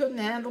NES couldn't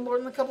handle more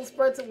than a couple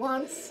sprites at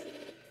once?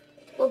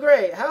 Well,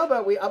 great. How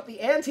about we up the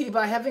ante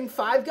by having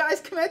 5 guys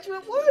come at you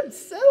at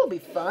once? That'll be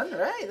fun,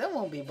 right? That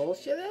won't be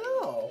bullshit at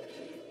all.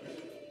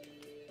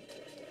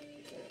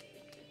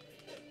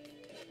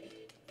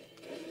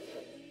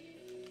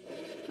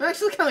 I'm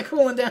actually kind of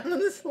cooling down on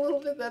this a little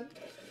bit. That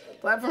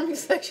platforming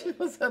section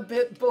was a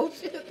bit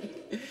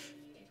bullshit.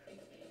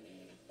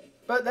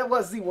 But that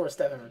was the worst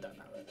I've ever done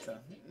of it, so...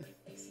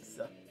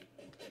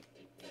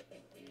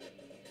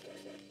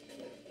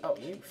 Oh,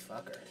 you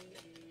fucker.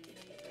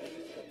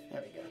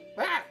 There we go.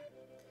 Ah!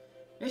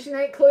 Mission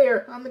 8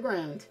 clear, on the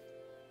ground.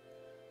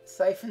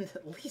 Siphoned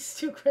at least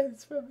 2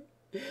 credits from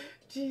me.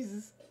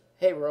 Jesus.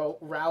 Hey,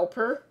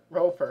 Roper.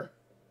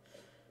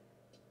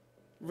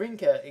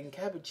 Rinka in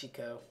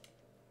Kabuchiko.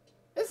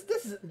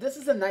 This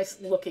is a nice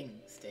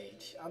looking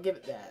stage. I'll give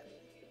it that.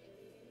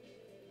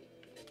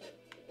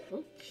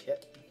 Oh,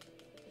 shit.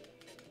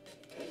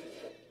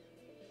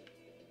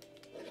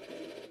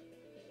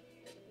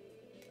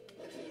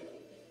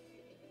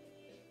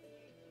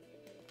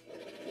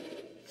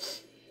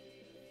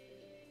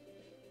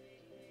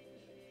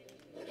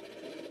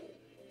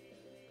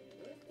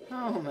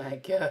 Oh my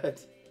god.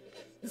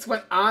 This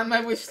went on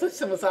my wish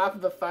list and was off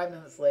about 5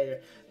 minutes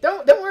later.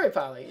 Don't worry,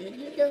 Polly.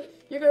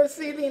 You're gonna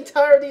see the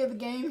entirety of the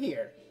game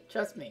here.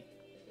 Trust me.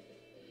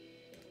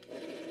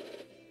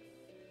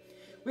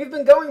 We've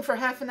been going for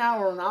half an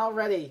hour and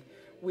already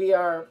we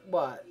are,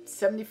 what,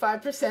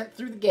 75%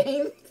 through the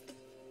game?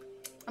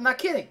 I'm not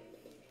kidding.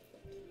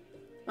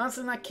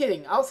 Honestly, not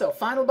kidding. Also,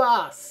 final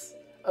boss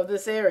of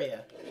this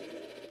area.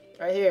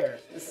 Right here.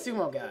 The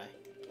sumo guy.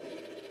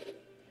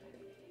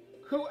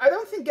 Who I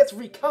don't think gets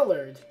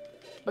recolored,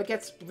 but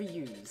gets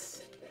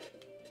reused.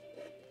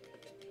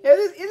 Yeah,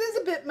 it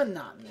is a bit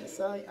monotonous,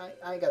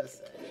 I gotta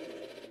say.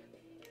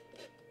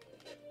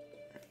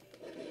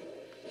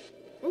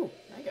 Ooh,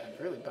 that guy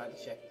really body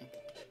checked me.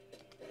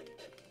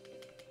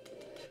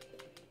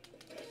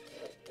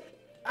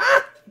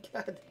 Ah!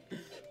 God.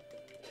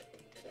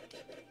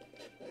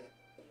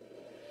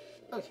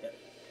 Oh shit.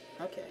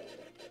 Okay.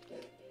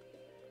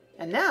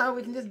 And now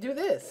we can just do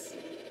this.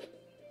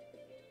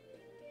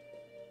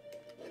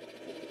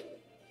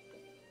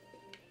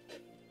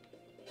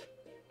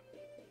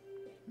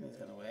 He's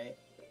gonna wait.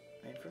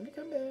 Wait for him to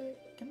come back.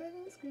 Come back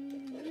on the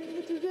screen. We're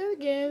gonna do that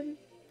again.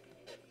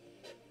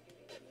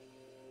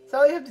 That's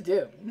all you have to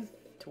do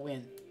to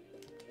win.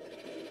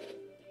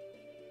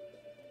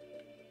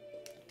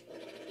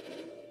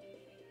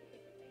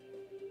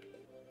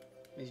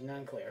 Mission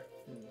 9 clear.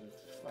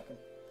 Fucking.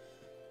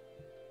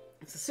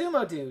 It's a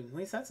sumo dude. At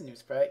least that's a new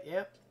sprite.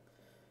 Yep.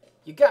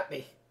 You got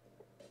me.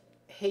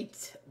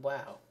 Hate.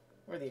 Wow.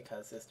 Where are the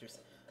Akaz sisters?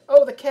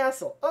 Oh, the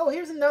castle. Oh,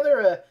 here's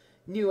another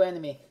new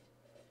enemy.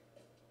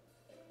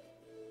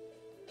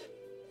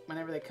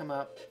 Whenever they come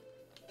up.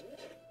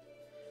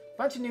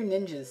 Bunch of new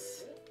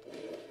ninjas.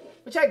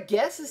 Which I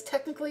guess is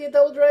technically a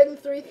Double Dragon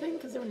 3 thing,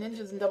 because there were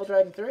ninjas in Double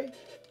Dragon 3.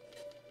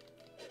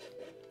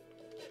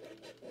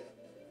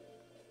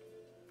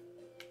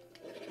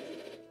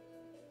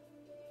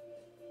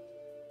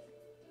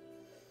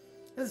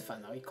 This is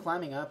fun though. You're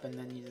climbing up and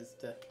then you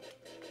just...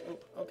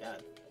 oh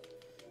god.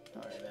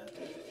 Don't worry about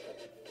it.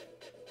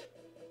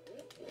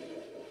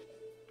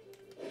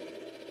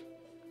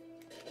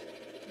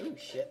 Ooh,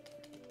 shit.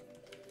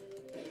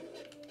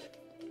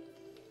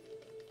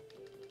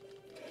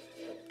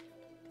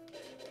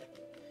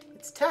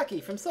 It's Taki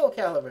from Soul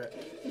Calibur.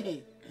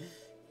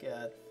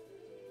 God.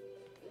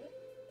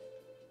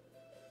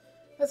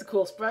 That's a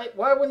cool sprite.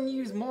 Why wouldn't you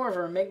use more of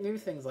her and make new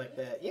things like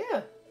that?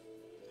 Yeah.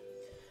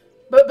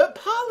 But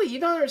Polly, you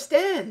don't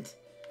understand.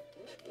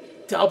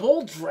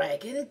 Double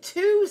Dragon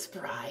 2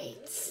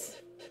 sprites.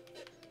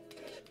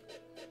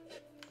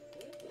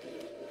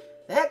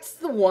 That's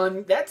the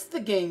one, that's the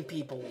game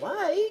people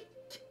like.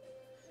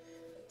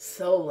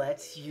 So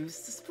let's use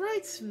the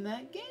sprites from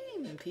that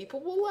game and people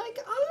will like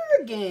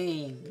our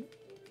game.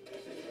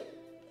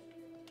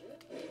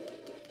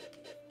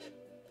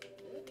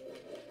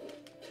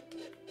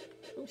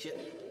 Oh shit.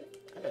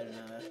 I better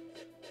know that.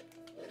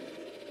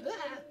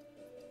 Ah!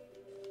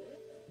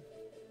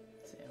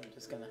 So yeah, we're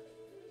just gonna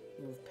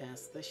move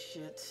past this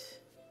shit.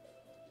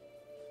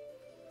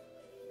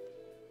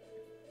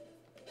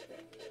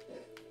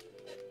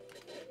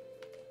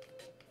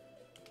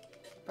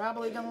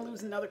 Probably gonna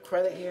lose another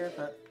credit here,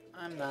 but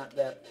I'm not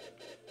that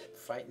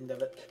frightened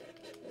of it.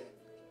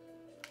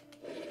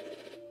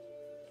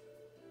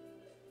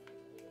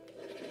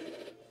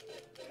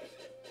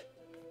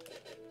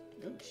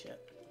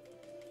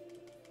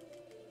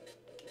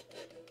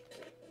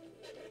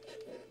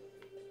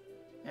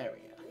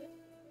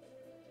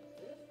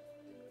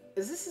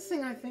 Is this the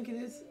thing I think it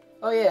is?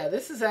 Oh yeah,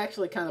 this is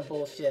actually kind of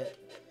bullshit.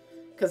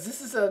 Because this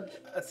is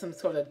some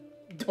sort of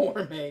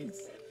door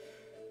maze.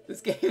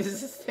 This game is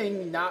this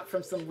thing not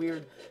from some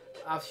weird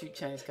offshoot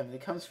Chinese company.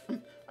 It comes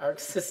from Arc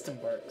System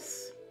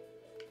Works.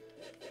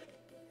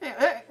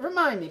 Hey,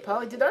 remind me,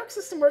 Polly, did Arc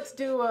System Works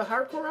do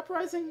Hardcore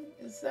Uprising?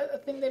 Is that a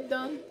thing they've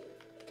done?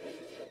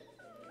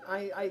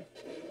 I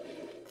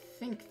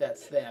think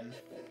that's them.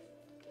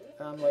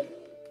 I'm like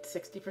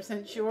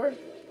 60% sure.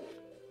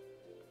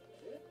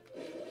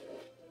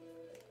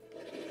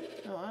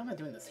 Oh, why am I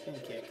doing the spin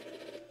kick?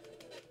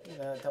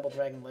 Double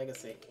Dragon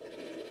Legacy.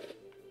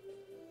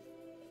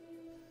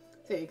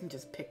 So you can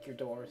just pick your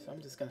door, so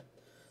I'm just gonna...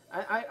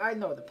 I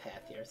know the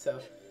path here, so...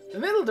 The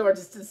middle door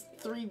just has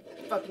 3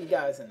 fucking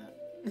guys in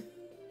it.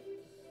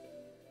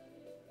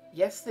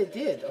 Yes, they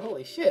did.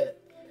 Holy shit.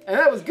 And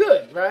that was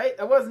good, right?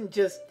 I wasn't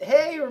just,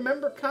 hey,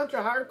 remember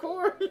Contra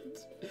Hardcore?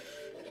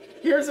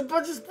 Here's a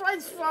bunch of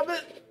sprites from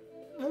it.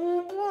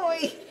 Oh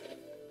boy.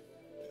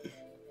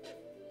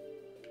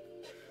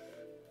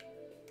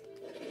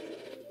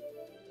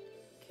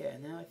 Okay,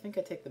 now I think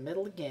I take the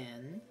middle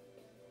again.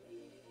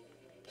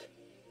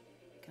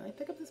 Can I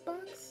pick up this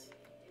box?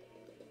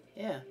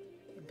 Yeah,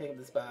 I can pick up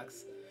this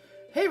box.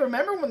 Hey,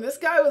 remember when this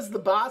guy was the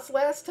boss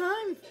last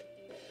time?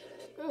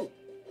 Ooh.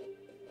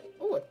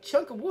 Ooh, a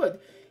chunk of wood.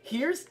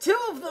 Here's 2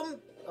 of them!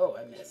 Oh,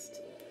 I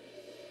missed.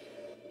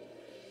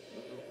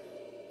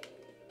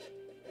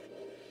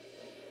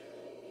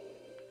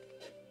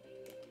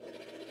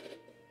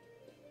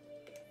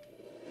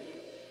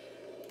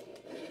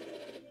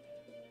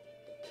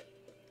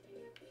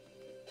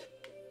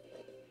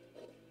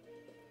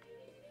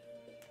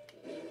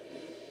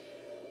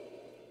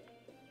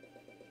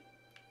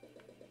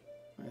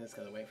 I just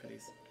gotta wait for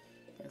these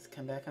guys to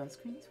come back on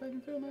screen so I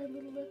can throw my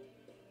little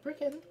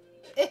brick at them.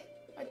 Eh!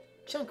 A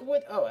chunk of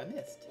wood. Oh, I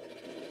missed.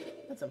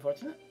 That's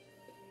unfortunate.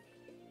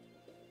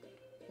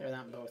 They're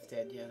not both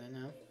dead yet, I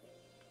know.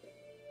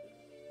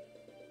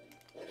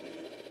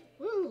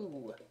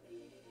 Woo!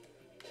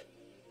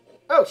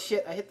 Oh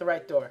shit, I hit the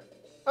right door.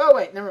 Oh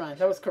wait, never mind,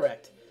 that was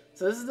correct.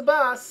 So this is the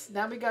boss.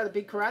 Now we got a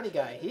big karate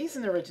guy. He's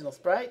an original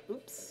sprite.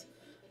 Oops.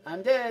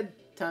 I'm dead.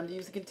 Time to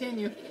use the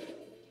continue.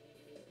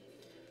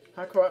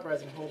 Hardcore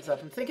Uprising holds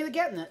up. I'm thinking of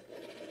getting it.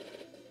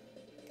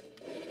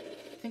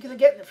 Thinking of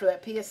getting it for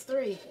that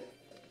PS3.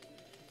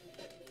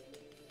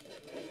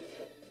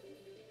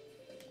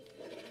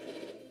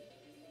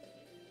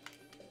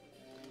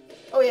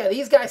 Oh yeah,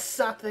 these guys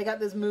suck. They got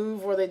this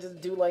move where they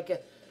just do like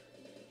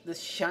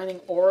this shining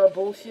aura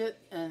bullshit,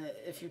 and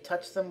if you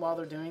touch them while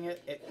they're doing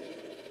it, it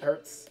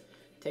hurts.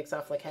 Takes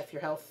off like half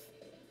your health,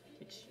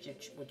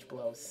 which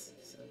blows.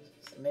 So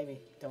maybe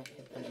don't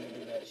hit them when you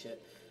do that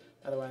shit.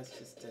 Otherwise,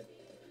 just...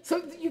 So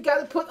you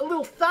gotta put a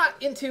little thought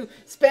into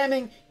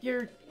spamming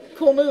your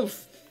cool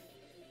move.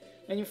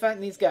 And you're fighting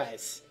these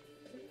guys.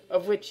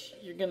 Of which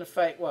you're gonna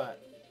fight what?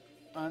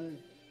 On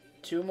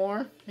 2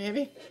 more,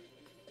 maybe?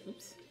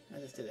 Oops, I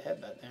just did a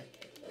headbutt there.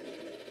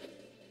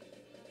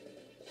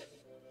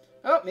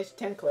 Oh, mission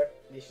 10 clear.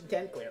 Mission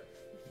 10 clear.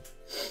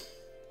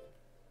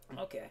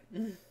 Okay.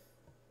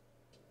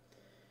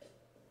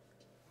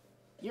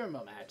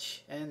 Yurmo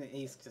match. And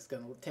he's just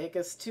gonna take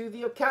us to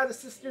the Okada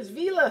Sisters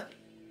Villa.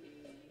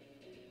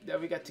 Now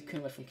we got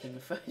Takuma from King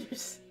of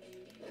Fighters.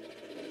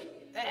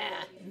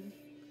 Ah!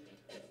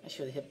 I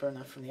should have hit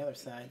Burnout from the other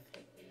side.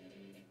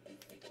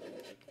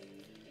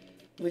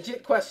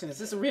 Legit question, is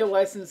this a real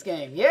licensed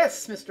game?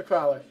 Yes, Mr.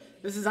 Crawler.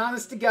 This is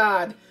honest to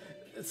God.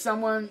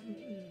 Someone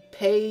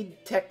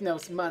paid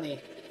Technos money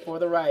for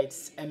the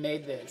rights and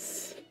made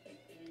this.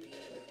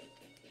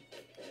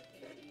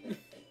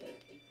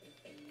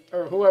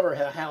 Or whoever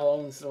the hell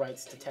owns the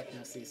rights to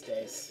Technos these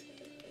days.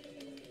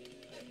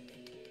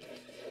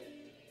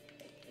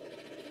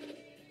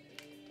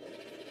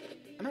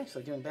 I'm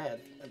actually doing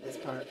bad at this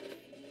part.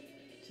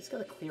 Just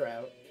gotta clear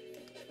out.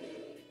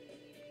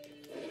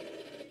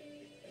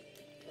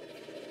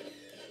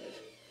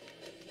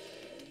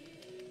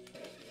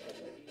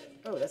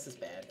 Oh, this is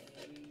bad.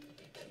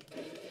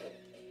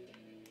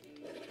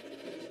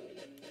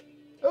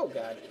 Oh,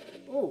 God.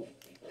 Ooh.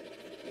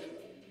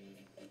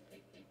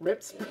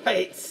 Rip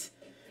sprites.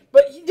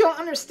 But you don't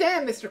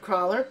understand, Mr.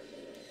 Crawler.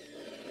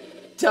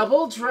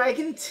 Double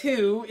Dragon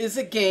 2 is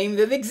a game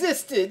that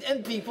existed,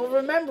 and people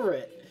remember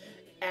it.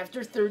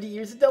 After 30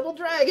 years of Double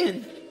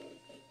Dragon.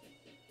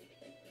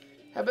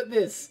 How about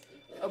this?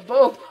 A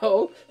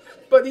Bobo,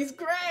 but he's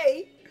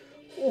gray.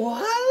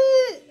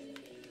 What?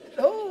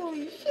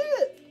 Holy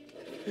shit.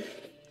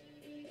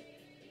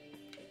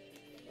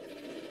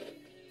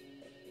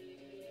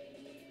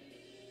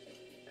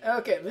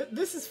 Okay,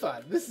 this is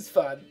fun. This is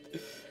fun.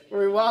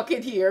 Where we walk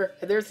in here,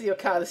 and there's the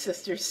Okada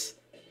sisters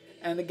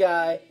and the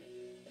guy,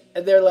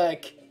 and they're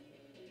like,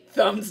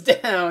 thumbs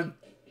down.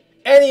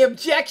 Any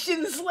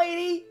objections,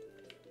 lady?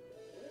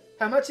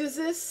 How much is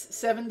this?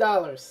 $7,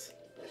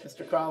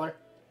 Mr. Crawler.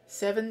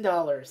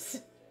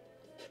 $7.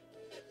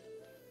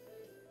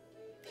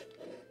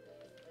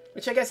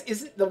 Which I guess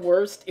isn't the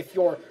worst if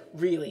you're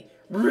really,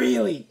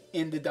 really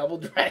into Double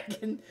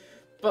Dragon.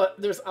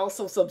 But there's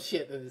also some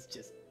shit that is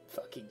just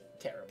fucking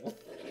terrible.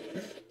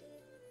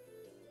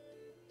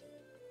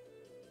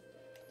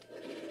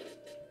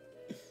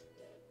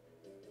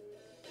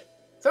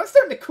 So I'm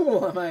starting to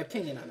cool on my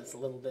opinion on this a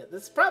little bit.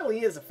 This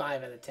probably is a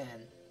 5 out of 10,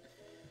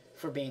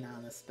 for being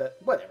honest, but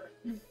whatever.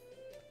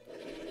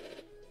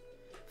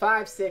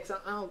 5, 6, I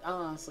don't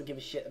honestly give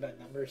a shit about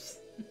numbers.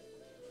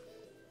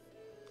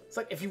 It's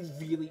like if you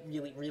really,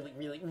 really, really,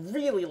 really,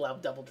 really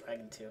love Double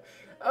Dragon 2.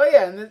 Oh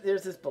yeah, and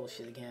there's this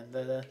bullshit again.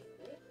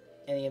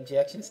 Any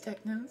objections,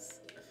 Technos?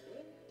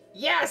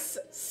 Yes!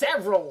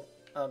 Several!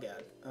 Oh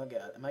god, oh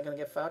god. Am I gonna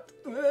get fucked?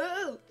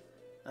 Whoa!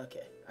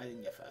 Okay, I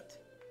didn't get fucked.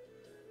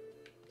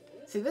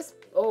 See this?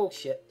 Oh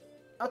shit.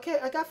 Okay,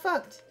 I got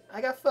fucked. I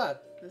got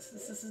fucked. This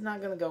is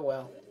not gonna go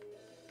well.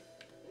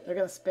 They're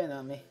gonna spin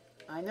on me.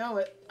 I know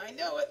it. I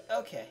know it.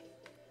 Okay.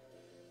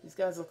 These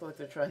guys look like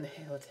they're trying to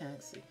hail a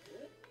taxi.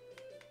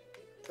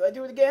 Do I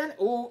do it again?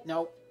 Ooh,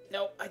 no.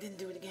 No, I didn't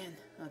do it again.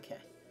 Okay.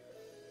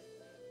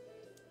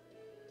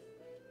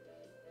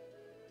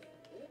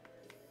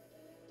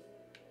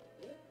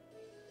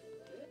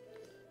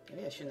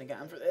 Maybe I shouldn't have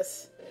gone for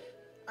this.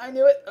 I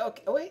knew it.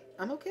 Okay. Oh, wait.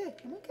 I'm okay.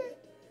 I'm okay.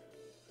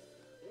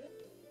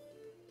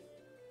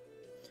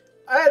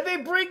 They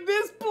bring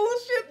this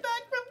bullshit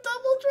back from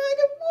Double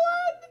Dragon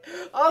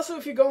 1! Also,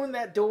 if you go in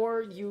that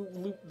door, you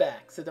loop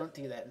back, so don't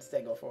do that.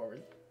 Instead, go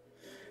forward.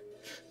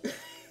 Of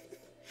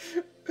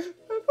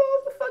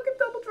all the fucking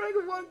Double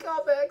Dragon 1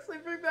 callbacks, they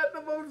bring back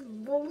the most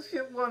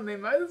bullshit one. They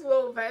might as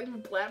well have had you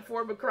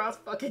platform across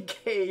fucking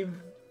cave.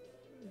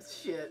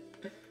 Shit.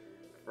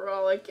 For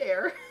all I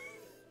care.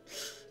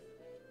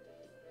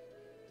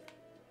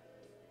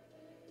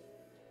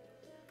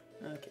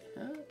 Okay,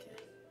 okay.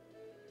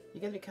 You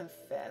gotta be kind of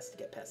fast to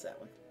get past that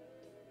one.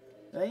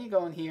 And then you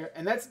go in here,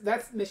 and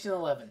that's mission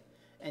 11.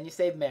 And you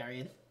save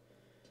Marion.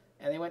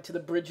 And they went to the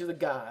Bridge of the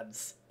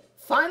Gods.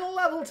 Final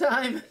level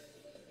time!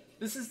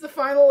 This is the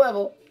final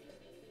level.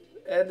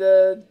 And,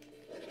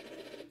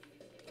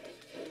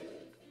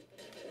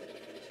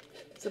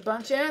 it's a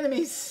bunch of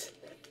enemies.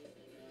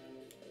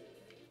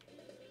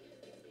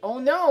 Oh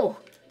no!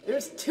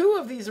 There's 2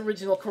 of these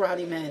original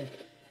Karate Men.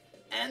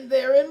 And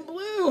they're in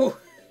blue!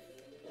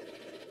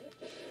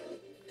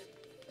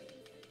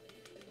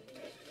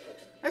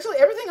 Actually,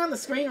 everything on the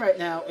screen right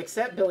now,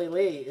 except Billy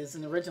Lee, is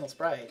an original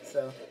sprite,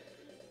 so...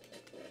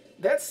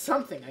 That's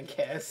something, I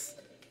guess.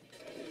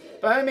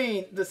 But I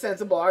mean, the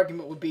sensible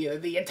argument would be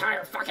that the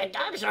entire fucking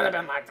game should have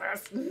been like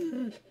this!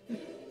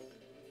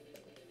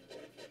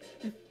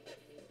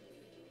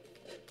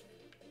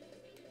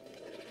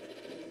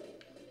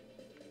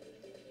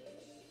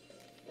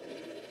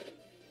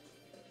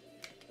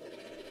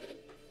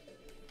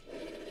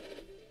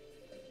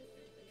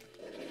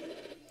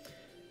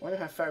 I wonder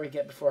how far we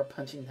get before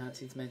punching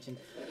Nazi's mentioned.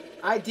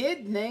 I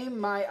did name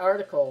my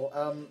article,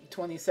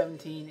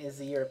 2017 is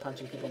the year of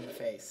punching people in the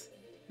face.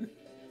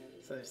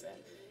 So there's that.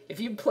 If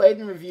you played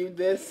and reviewed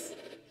this,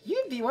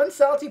 you'd be one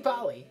salty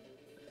Polly.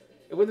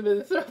 It would have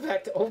been a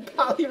throwback to old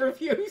Polly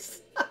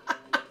reviews.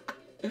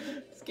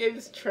 This game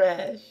is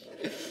trash.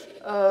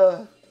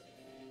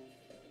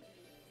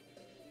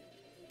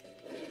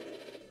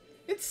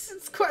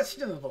 It's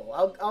questionable.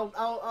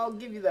 I'll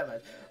give you that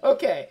much.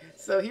 Okay,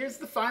 so here's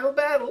the final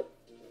battle.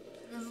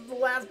 This is the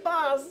last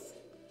boss.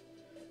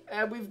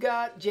 And we've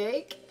got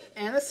Jake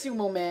and a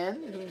sumo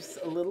man, who's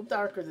a little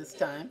darker this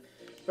time,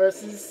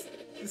 versus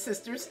the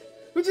sisters,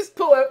 who just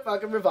pull out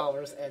fucking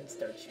revolvers and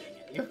start shooting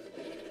at you.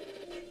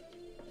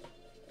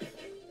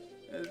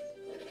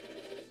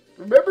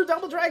 Remember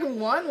Double Dragon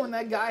 1 when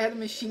that guy had a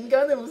machine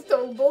gun and was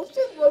total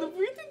bullshit? What if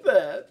we did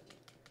that?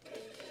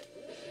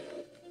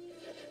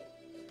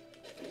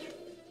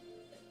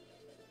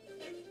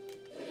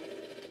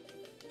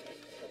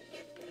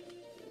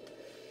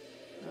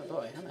 Oh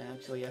boy, I'm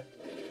actually in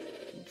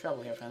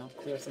trouble here if I don't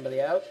clear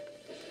somebody out.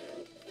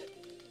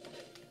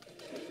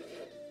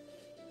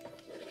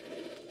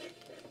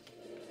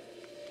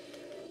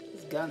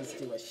 These guns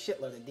do a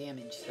shitload of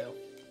damage, though.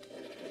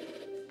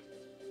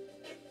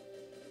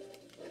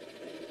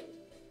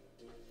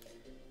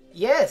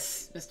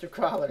 Yes, Mr.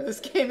 Crawler, this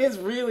game is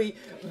really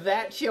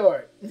that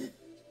short. Okay.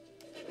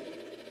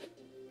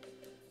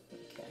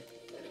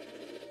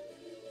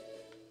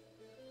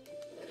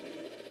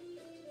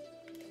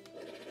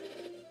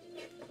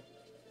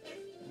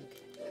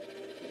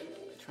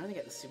 Trying to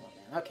get the sumo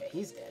man. Okay,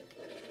 he's dead.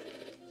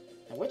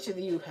 Now, which of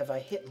you have I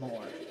hit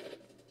more?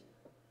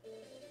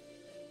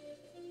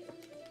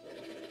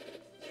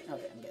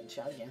 Okay, I'm getting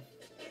shot again.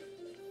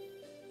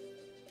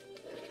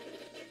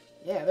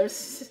 Yeah,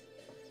 there's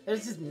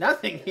just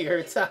nothing here.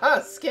 It's a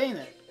husk, ain't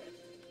it?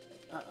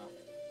 Uh-oh.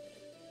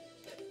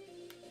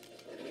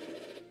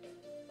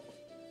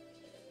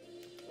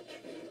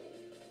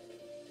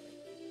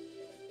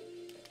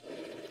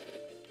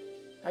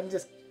 I can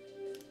just...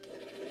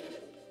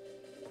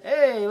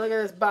 Hey, look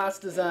at this boss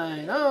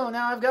design. Oh,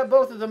 now I've got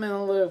both of them in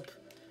a loop.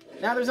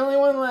 Now there's only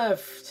one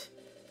left.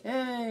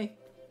 Yay.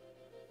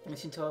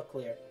 Mission 12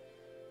 clear.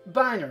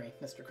 Binary,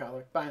 Mr.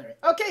 Crawler. Binary.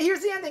 Okay,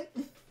 here's the ending.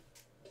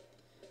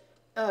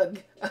 Ugh.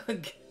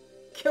 Ugh.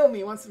 Kill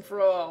me once and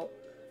for all.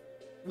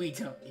 We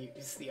don't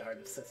use the art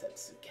of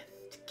Sosetsuken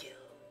to kill.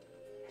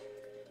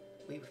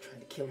 We were trying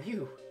to kill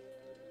you.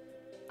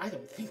 I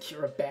don't think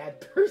you're a bad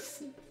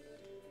person.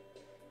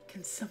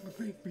 Can someone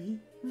like me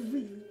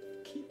really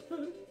keep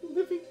on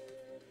living?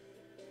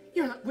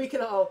 You're not weak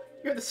at all.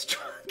 You're the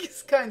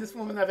strongest, kindest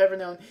woman I've ever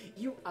known.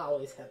 You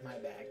always have my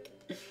back.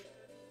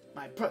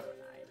 My brother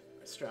and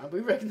I are strong. We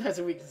recognize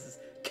our weaknesses.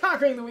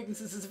 Conquering the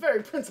weaknesses is the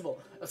very principle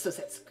of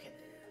Sosetsuken.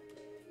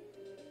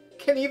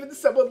 Can even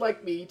someone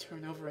like me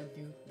turn over a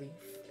new leaf?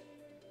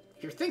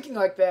 If you're thinking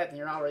like that, then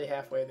you're already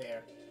halfway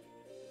there.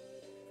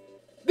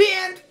 The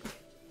end!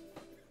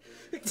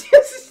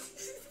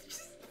 Just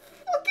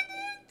fucking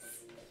ends.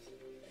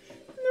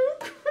 No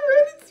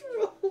credits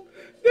roll. No,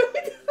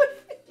 it doesn't.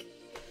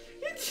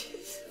 It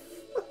just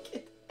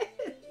fucking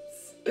ends.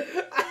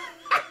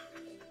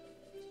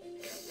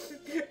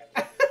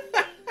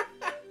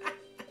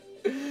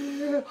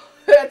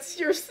 That's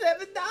your $7,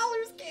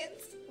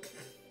 kids.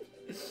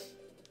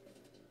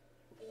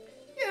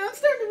 Yeah, I'm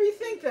starting to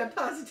rethink that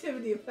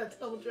positivity about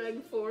Double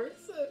Dragon 4.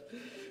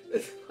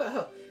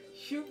 Wow.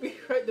 Shoot me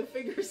right in the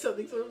finger or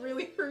something so it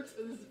really hurts,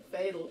 but this is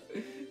fatal.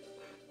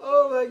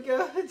 Oh my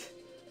god.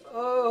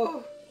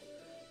 Oh.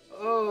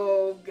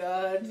 Oh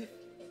god.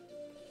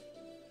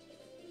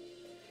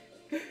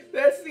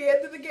 That's the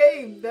end of the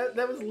game. That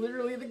was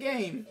literally the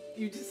game.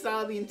 You just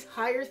saw the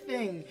entire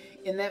thing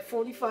in that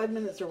 45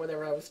 minutes or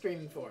whatever I was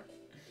streaming for.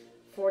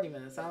 40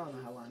 minutes. I don't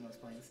know how long I was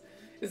playing this.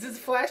 Is this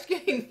a Flash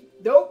game?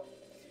 Nope.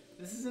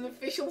 This is an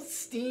official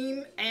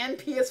Steam and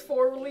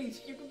PS4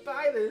 release. You can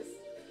buy this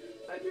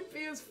on your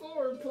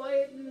PS4 and play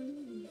it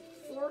in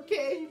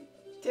 4K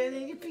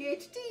 1080p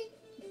HD.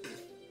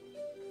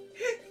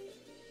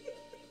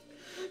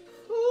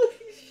 Holy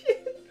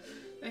shit.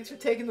 Thanks for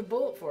taking the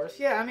bullet for us.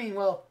 Yeah, I mean,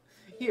 well,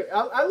 here,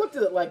 I looked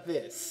at it like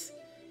this.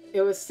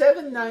 It was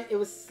it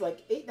was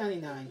like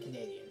 $8.99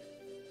 Canadian,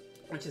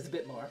 which is a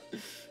bit more.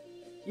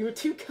 You were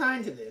too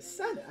kind to this.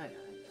 I know.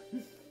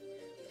 This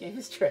game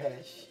is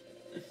trash.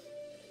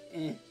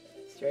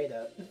 Straight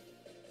up.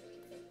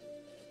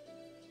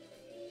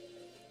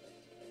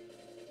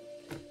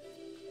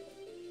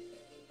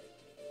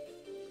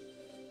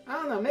 I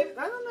don't know. Maybe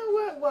I don't know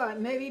what.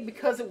 Maybe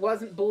because it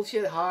wasn't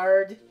bullshit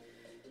hard,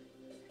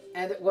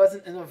 and it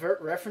wasn't an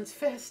overt reference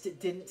fest, it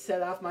didn't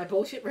set off my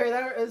bullshit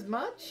radar as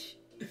much.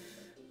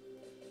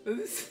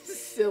 This is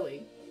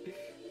silly.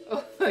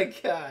 Oh my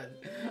god.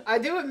 I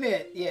do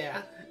admit,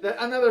 yeah, that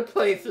another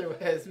playthrough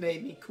has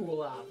made me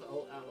cool off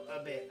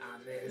a bit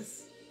on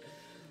this.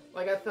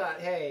 Like, I thought,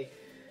 hey,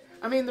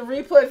 I mean, the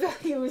replay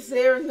value is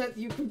there in that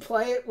you can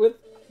play it with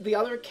the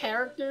other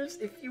characters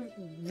if you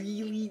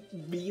really,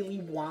 really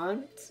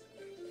want.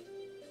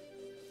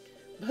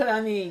 But,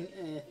 I mean,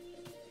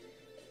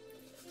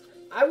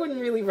 I wouldn't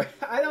really,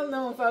 I don't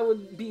know if I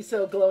would be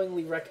so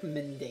glowingly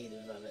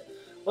recommendative of it.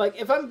 Like,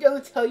 if I'm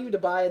going to tell you to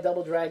buy a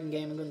Double Dragon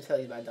game, I'm going to tell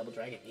you to buy Double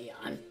Dragon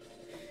Neon.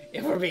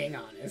 If we're being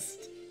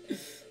honest.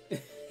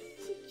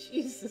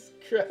 Jesus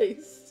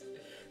Christ.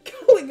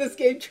 Calling this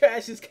game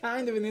trash is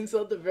kind of an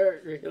insult to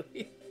Vert,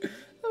 really.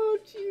 Oh,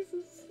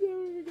 Jesus.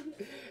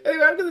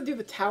 Anyway, I'm going to do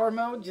the tower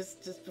mode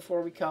just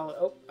before we call it.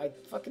 Oh, I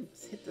fucking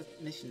hit the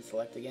mission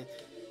select again.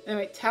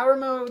 Anyway, tower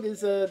mode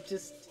is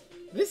just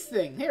this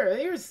thing.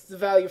 Here's the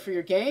value for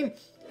your game.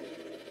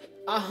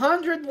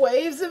 100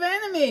 waves of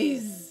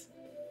enemies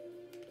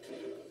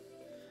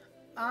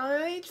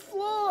on each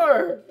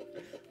floor.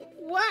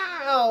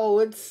 Wow,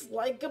 it's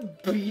like a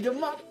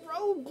beat-em-up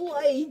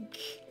roguelike.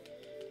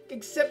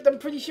 Except I'm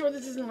pretty sure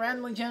this isn't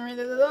randomly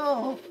generated at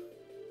all.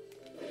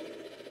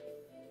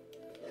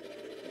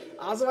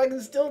 Also, I can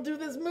still do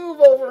this move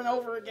over and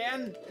over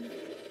again.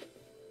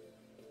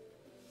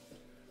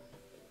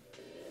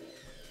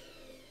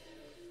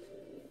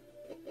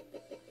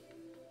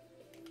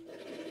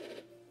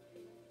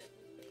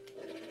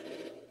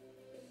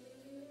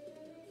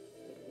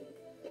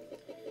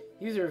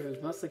 User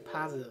reviews, mostly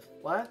positive.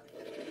 What?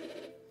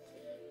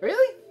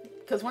 Really?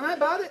 Because when I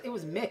bought it, it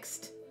was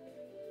mixed.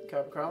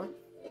 Carpet crawling?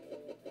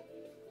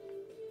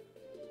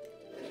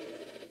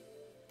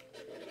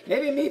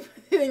 Maybe me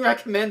hitting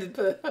recommended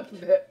put it up a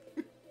bit.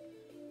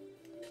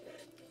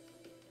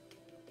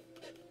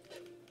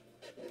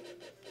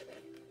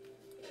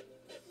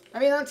 I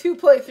mean, on 2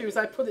 playthroughs,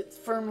 I put it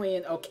firmly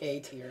in okay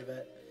tier,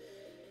 but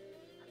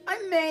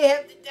I may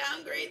have to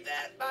downgrade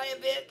that by a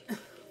bit.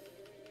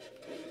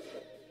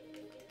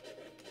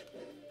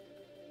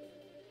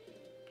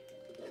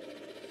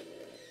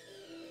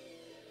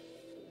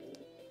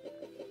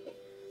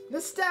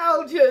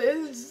 Nostalgia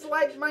is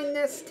like my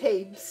NES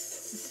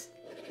tapes.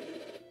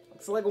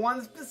 It's like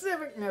one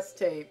specific NES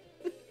tape.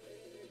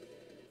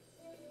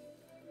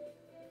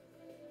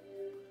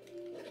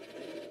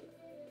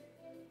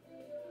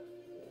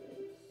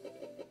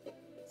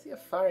 See how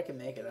far I can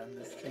make it on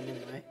this thing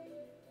anyway.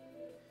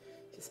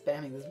 Just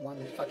spamming this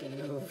one fucking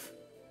move.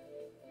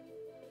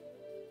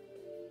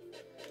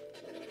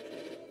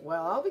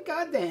 Well, I'll be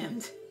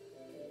goddamned.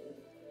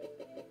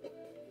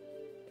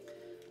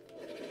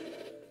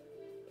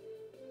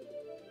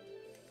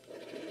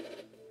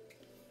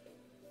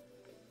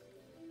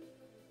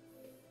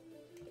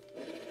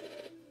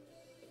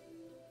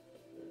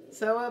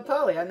 So,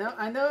 Polly,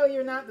 I know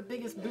you're not the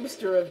biggest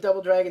booster of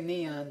Double Dragon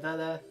Neon,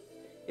 but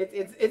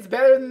it's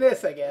better than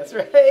this, I guess,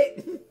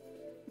 right?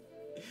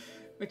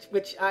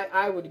 which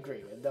I would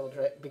agree with Double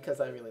Dragon,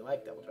 because I really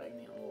like Double Dragon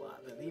Neon a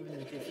lot. But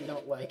even if you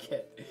don't like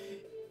it,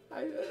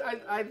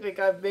 I think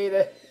I've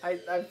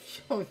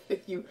shown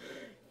that you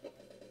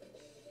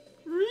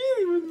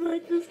really would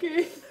like this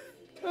game.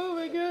 Oh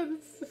my god,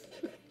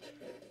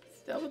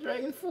 it's Double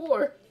Dragon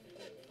 4.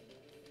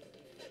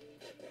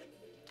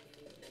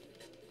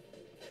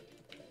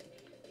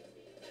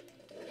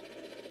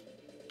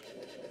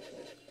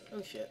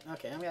 Oh shit.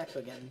 Okay, I'm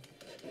actually getting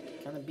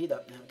kind of beat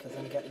up now because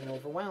I'm getting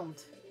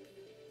overwhelmed.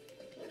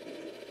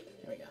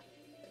 Here we go.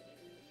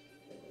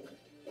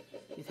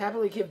 You'd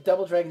happily give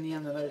Double Dragon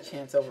Neon another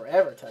chance over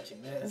ever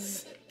touching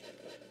this.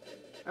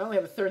 I only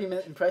have a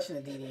 30-minute impression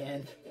of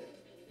DDN.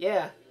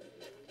 Yeah.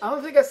 I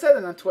don't think I said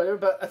it on Twitter,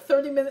 but a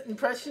 30-minute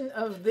impression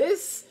of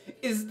this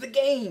is the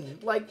game.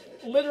 Like,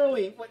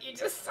 literally, what you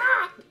just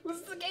saw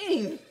was the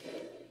game.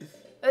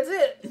 That's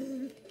it.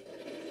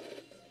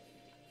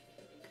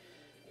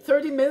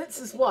 30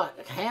 minutes is what?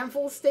 A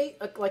handful of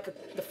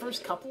the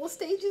first couple of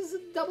stages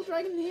of Double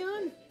Dragon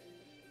Neon?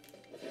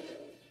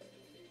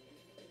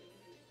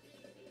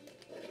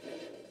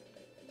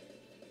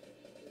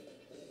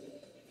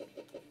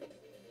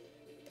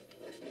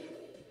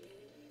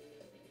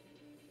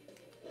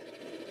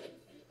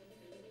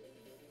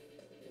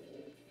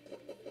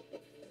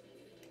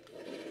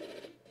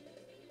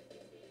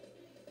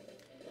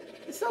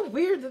 It's so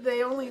weird that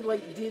they only,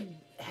 like, did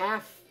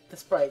half the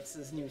sprites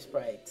as new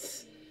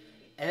sprites.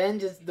 And then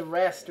just the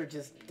rest are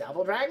just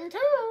Double Dragon 2.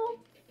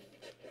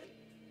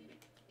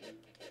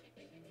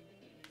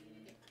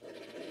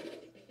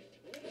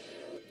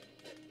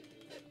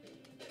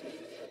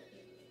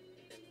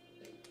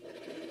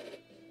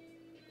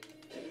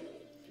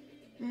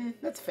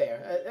 That's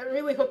fair. It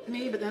really hooked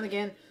me, but then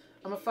again,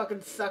 I'm a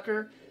fucking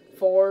sucker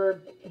for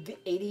the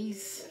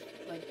 80s.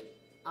 Like,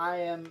 I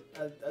am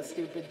a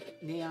stupid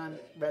neon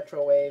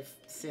retrowave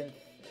synth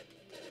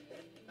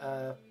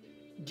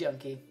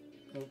junkie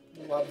who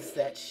loves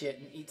that shit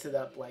and eats it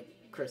up like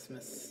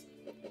Christmas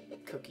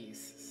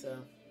cookies. So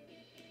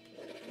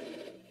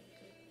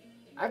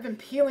I've been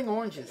peeling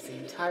oranges the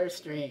entire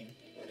stream.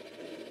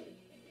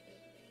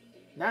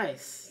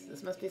 Nice.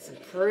 This must be some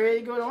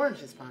pretty good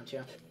oranges,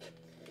 Poncho.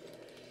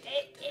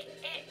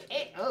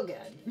 Oh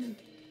god.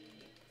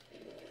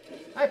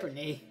 Hyper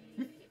knee.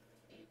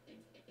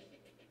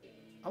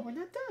 Oh, we're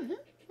not done, huh?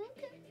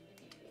 Okay.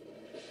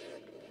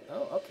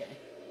 Oh, okay.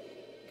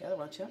 Gotta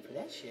watch out for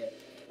that shit.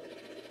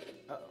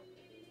 Uh-oh.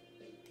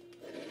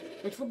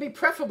 Which would be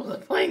preferable to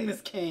playing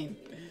this game.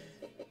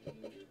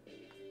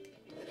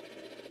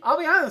 I'll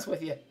be honest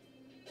with you.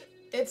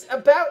 It's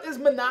about as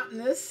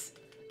monotonous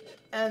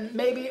and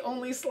maybe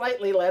only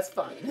slightly less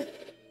fun.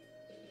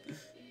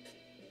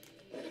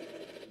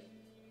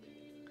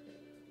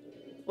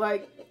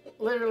 Like,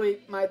 literally,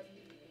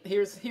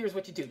 here's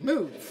what you do.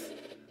 Move.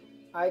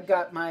 I've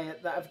got the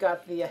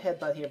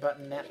headbutt here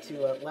button mapped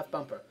to left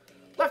bumper.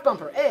 Left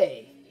bumper,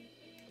 A.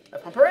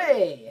 Left bumper,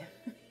 A.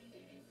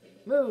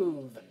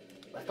 Move.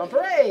 Left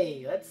bumper,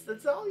 A.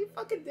 That's all you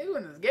fucking do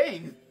in this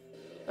game.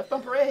 Left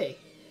bumper, A.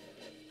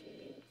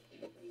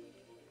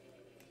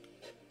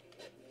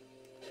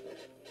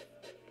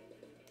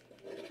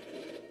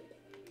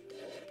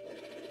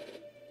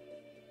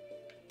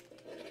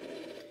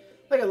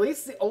 Like, at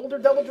least the older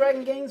Double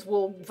Dragon games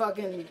will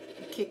fucking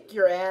kick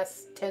your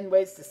ass 10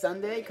 ways to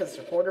Sunday because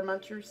they're quarter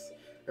munchers,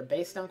 or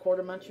based on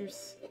quarter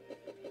munchers.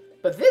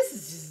 But this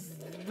is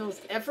just the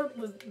most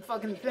effortless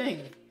fucking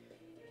thing.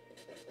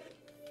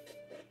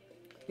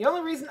 The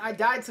only reason I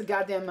died so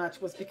goddamn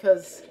much was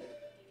because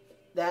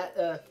that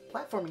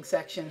platforming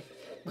section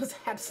was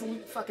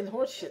absolute fucking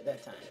horseshit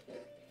that time.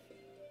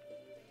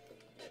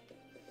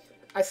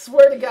 I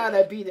swear to God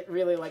I beat it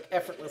really, like,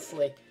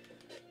 effortlessly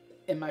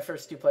in my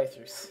first 2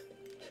 playthroughs.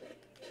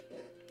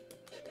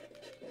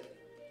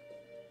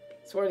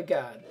 Swear to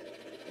God.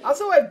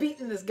 Also, I've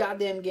beaten this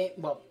goddamn game.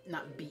 Well,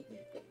 not beaten.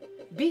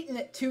 Beaten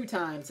it 2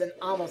 times and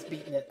almost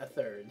beaten it a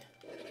 3rd.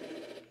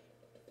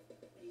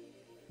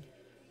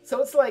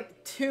 So it's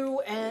like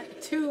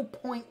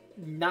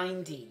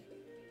 2.90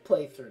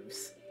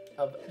 playthroughs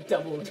of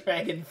Double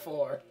Dragon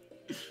 4.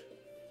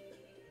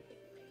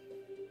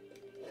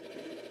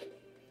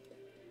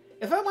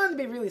 If I wanted to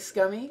be really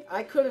scummy,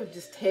 I could have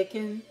just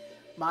taken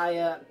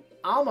my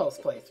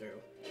almost playthrough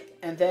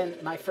and then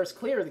my first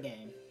clear of the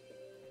game.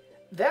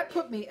 That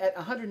put me at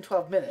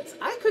 112 minutes.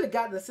 I could have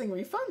gotten this thing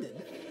refunded.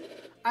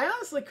 I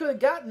honestly could have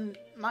gotten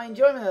my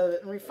enjoyment of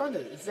it and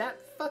refunded it. It's that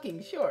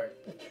fucking short.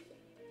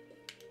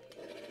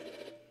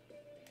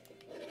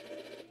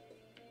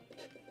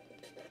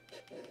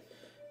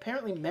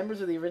 Apparently, members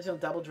of the original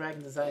Double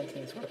Dragon design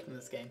teams worked on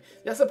this game.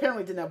 They also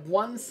apparently didn't have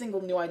one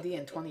single new idea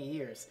in 20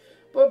 years.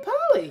 But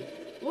Polly,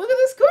 look at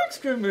this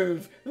corkscrew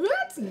move.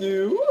 That's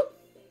new.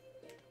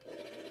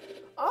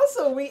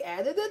 Also, we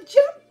added a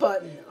jump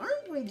button.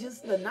 Aren't we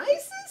just the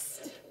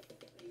nicest?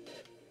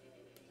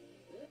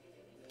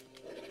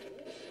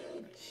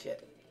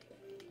 Shit.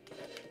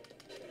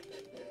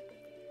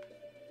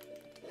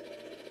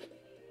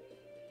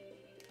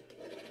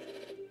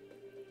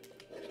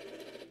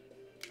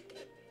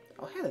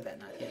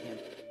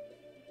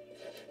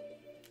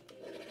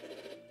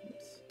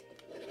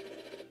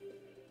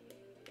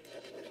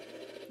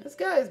 This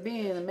guy's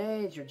being a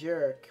major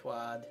jerk,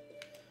 Quad.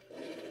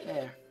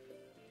 There.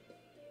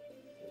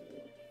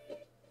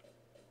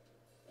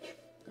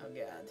 Oh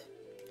god.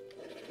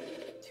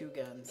 2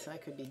 guns. I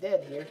could be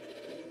dead here.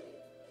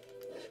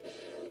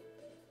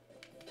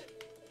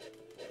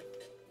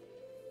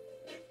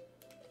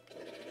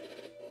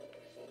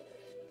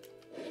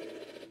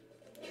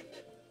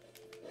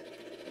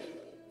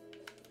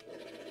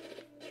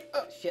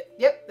 Oh shit.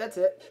 Yep, that's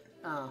it.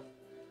 Oh.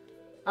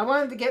 I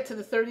wanted to get to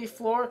the 30th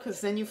floor because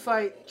then you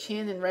fight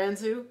Chin and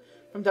Ranzu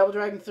from Double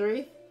Dragon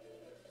 3.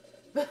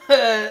 But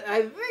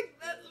I think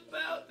that's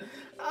about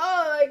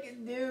all I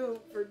can do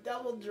for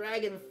Double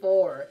Dragon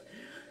 4.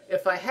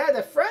 If I had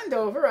a friend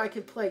over, I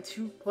could play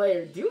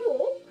 2-player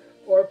duel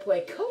or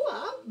play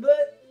co-op,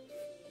 but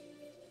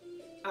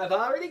I've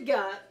already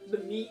got the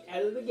meat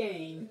out of the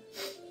game,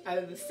 out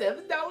of the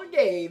 $7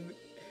 game,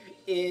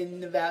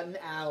 in about an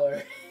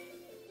hour.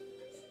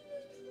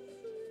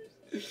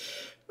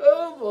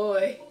 Oh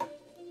boy.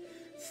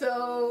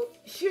 So,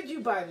 should you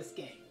buy this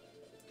game?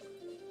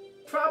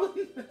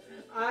 Probably.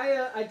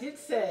 I did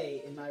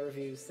say in my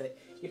reviews that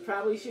you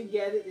probably should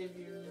get it if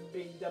you're a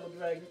big Double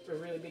Dragon, a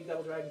really big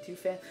Double Dragon 2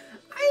 fan.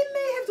 I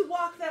may have to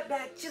walk that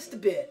back just a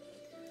bit.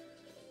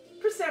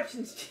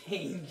 Perceptions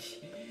change,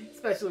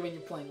 especially when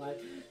you're playing live.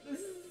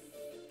 This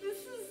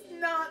is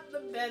not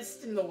the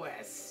best in the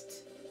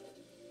West.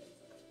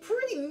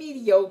 Pretty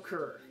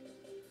mediocre.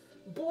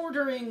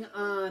 Bordering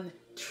on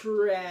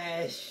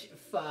trash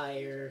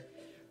fire,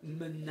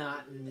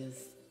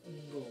 monotonous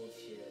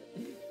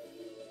bullshit.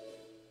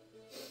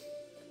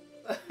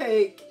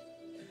 Like,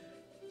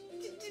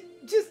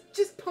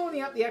 just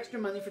pony up the extra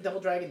money for Double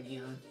Dragon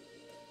Neon.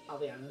 I'll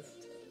be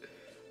honest.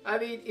 I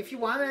mean, if you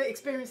want to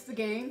experience the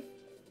game,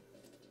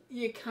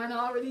 you kind of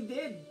already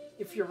did.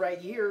 If you're right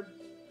here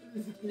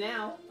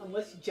now,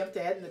 unless you jumped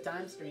ahead in the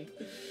time stream.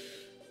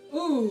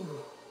 Ooh,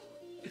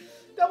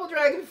 Double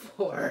Dragon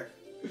 4.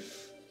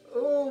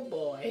 Oh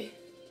boy.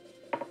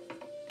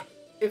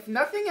 If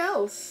nothing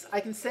else, I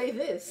can say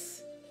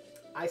this.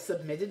 I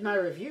submitted my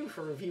review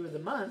for Review of the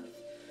Month,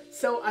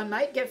 so I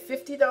might get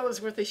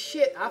 $50 worth of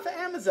shit off of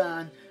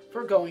Amazon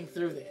for going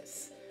through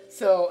this.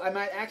 So I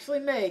might actually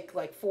make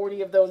like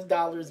 40 of those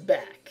dollars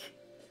back.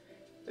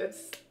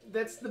 That's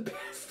the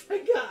best I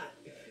got.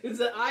 Is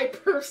that I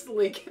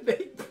personally can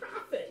make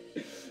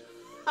profit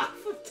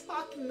off of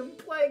talking and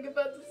playing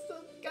about this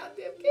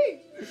goddamn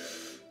game.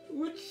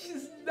 Which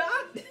is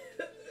not a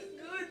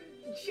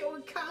good show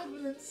of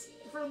confidence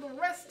for the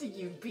rest of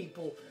you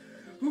people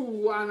who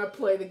want to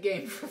play the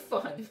game for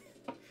fun.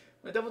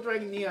 My Double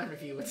Dragon Neon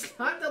review. It's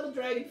not Double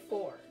Dragon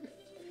 4.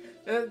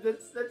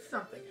 That's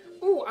something.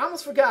 Ooh, I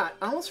almost forgot.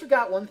 I almost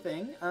forgot one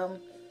thing.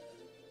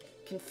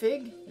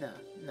 Config? No,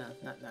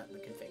 not the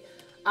config.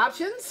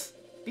 Options?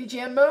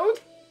 BGM mode?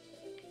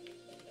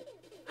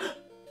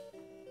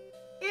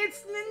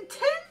 It's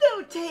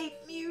Nintendo tape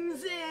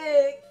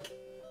music!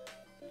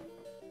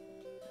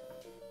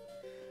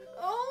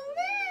 Oh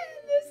man,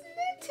 doesn't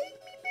that take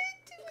me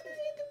back to when I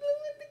had to blow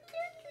up the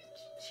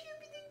cartridge and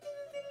shove it into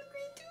the little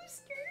green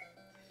toaster?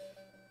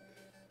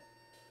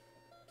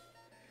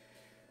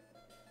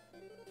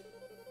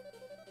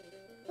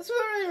 That's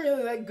why I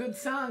really like good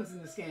songs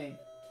in this game.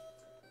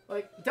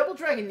 Like, Double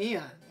Dragon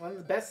Neon, one of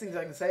the best things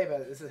I can say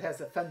about it is it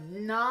has a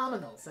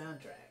phenomenal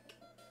soundtrack.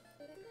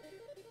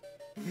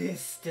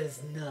 This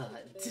does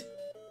not.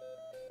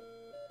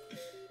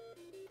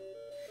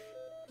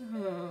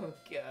 Oh,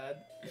 God.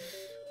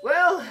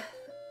 Well,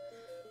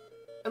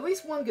 at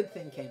least one good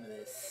thing came of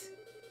this.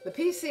 The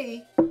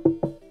PC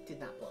did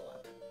not blow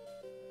up.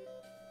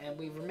 And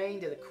we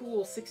remained at a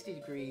cool 60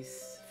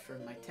 degrees for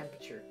my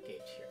temperature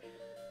gauge here.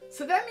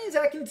 So that means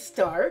I can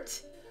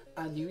start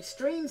a new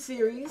stream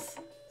series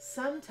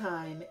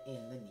sometime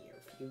in the near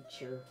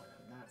future when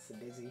I'm not so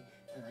busy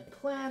and I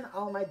plan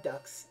all my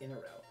ducks in a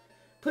row.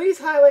 Please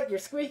highlight your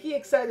squeaky,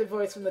 excited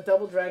voice when the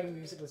Double Dragon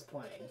music was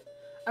playing.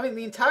 I mean,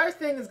 the entire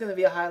thing is going to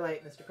be a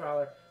highlight, Mr.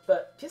 Crawler,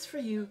 but just for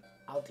you,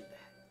 I'll do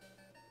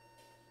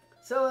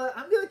that. So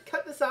I'm going to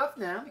cut this off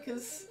now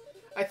because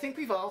I think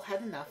we've all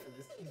had enough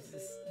of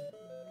this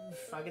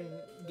fucking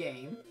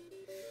game.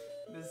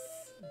 This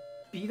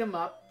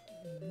beat-em-up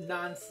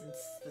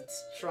nonsense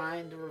that's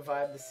trying to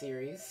revive the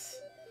series.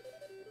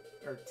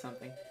 Or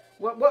something.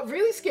 What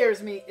really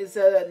scares me is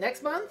that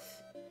next month,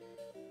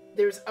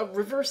 there's a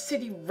River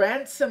City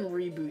Ransom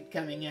reboot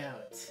coming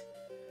out.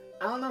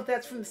 I don't know if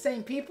that's from the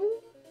same people.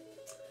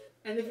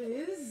 And if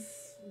it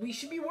is, we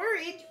should be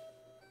worried.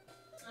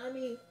 I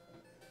mean,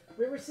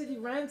 River City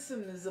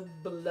Ransom is a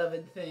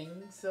beloved thing.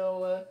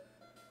 So,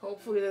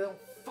 hopefully they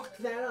don't fuck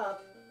that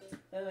up.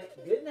 Anyway,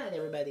 good night,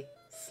 everybody.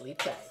 Sleep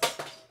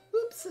tight.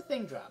 Oops, the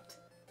thing dropped.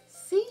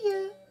 See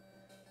ya.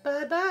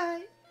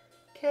 Bye-bye.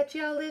 Catch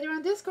y'all later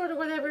on Discord or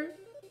whatever.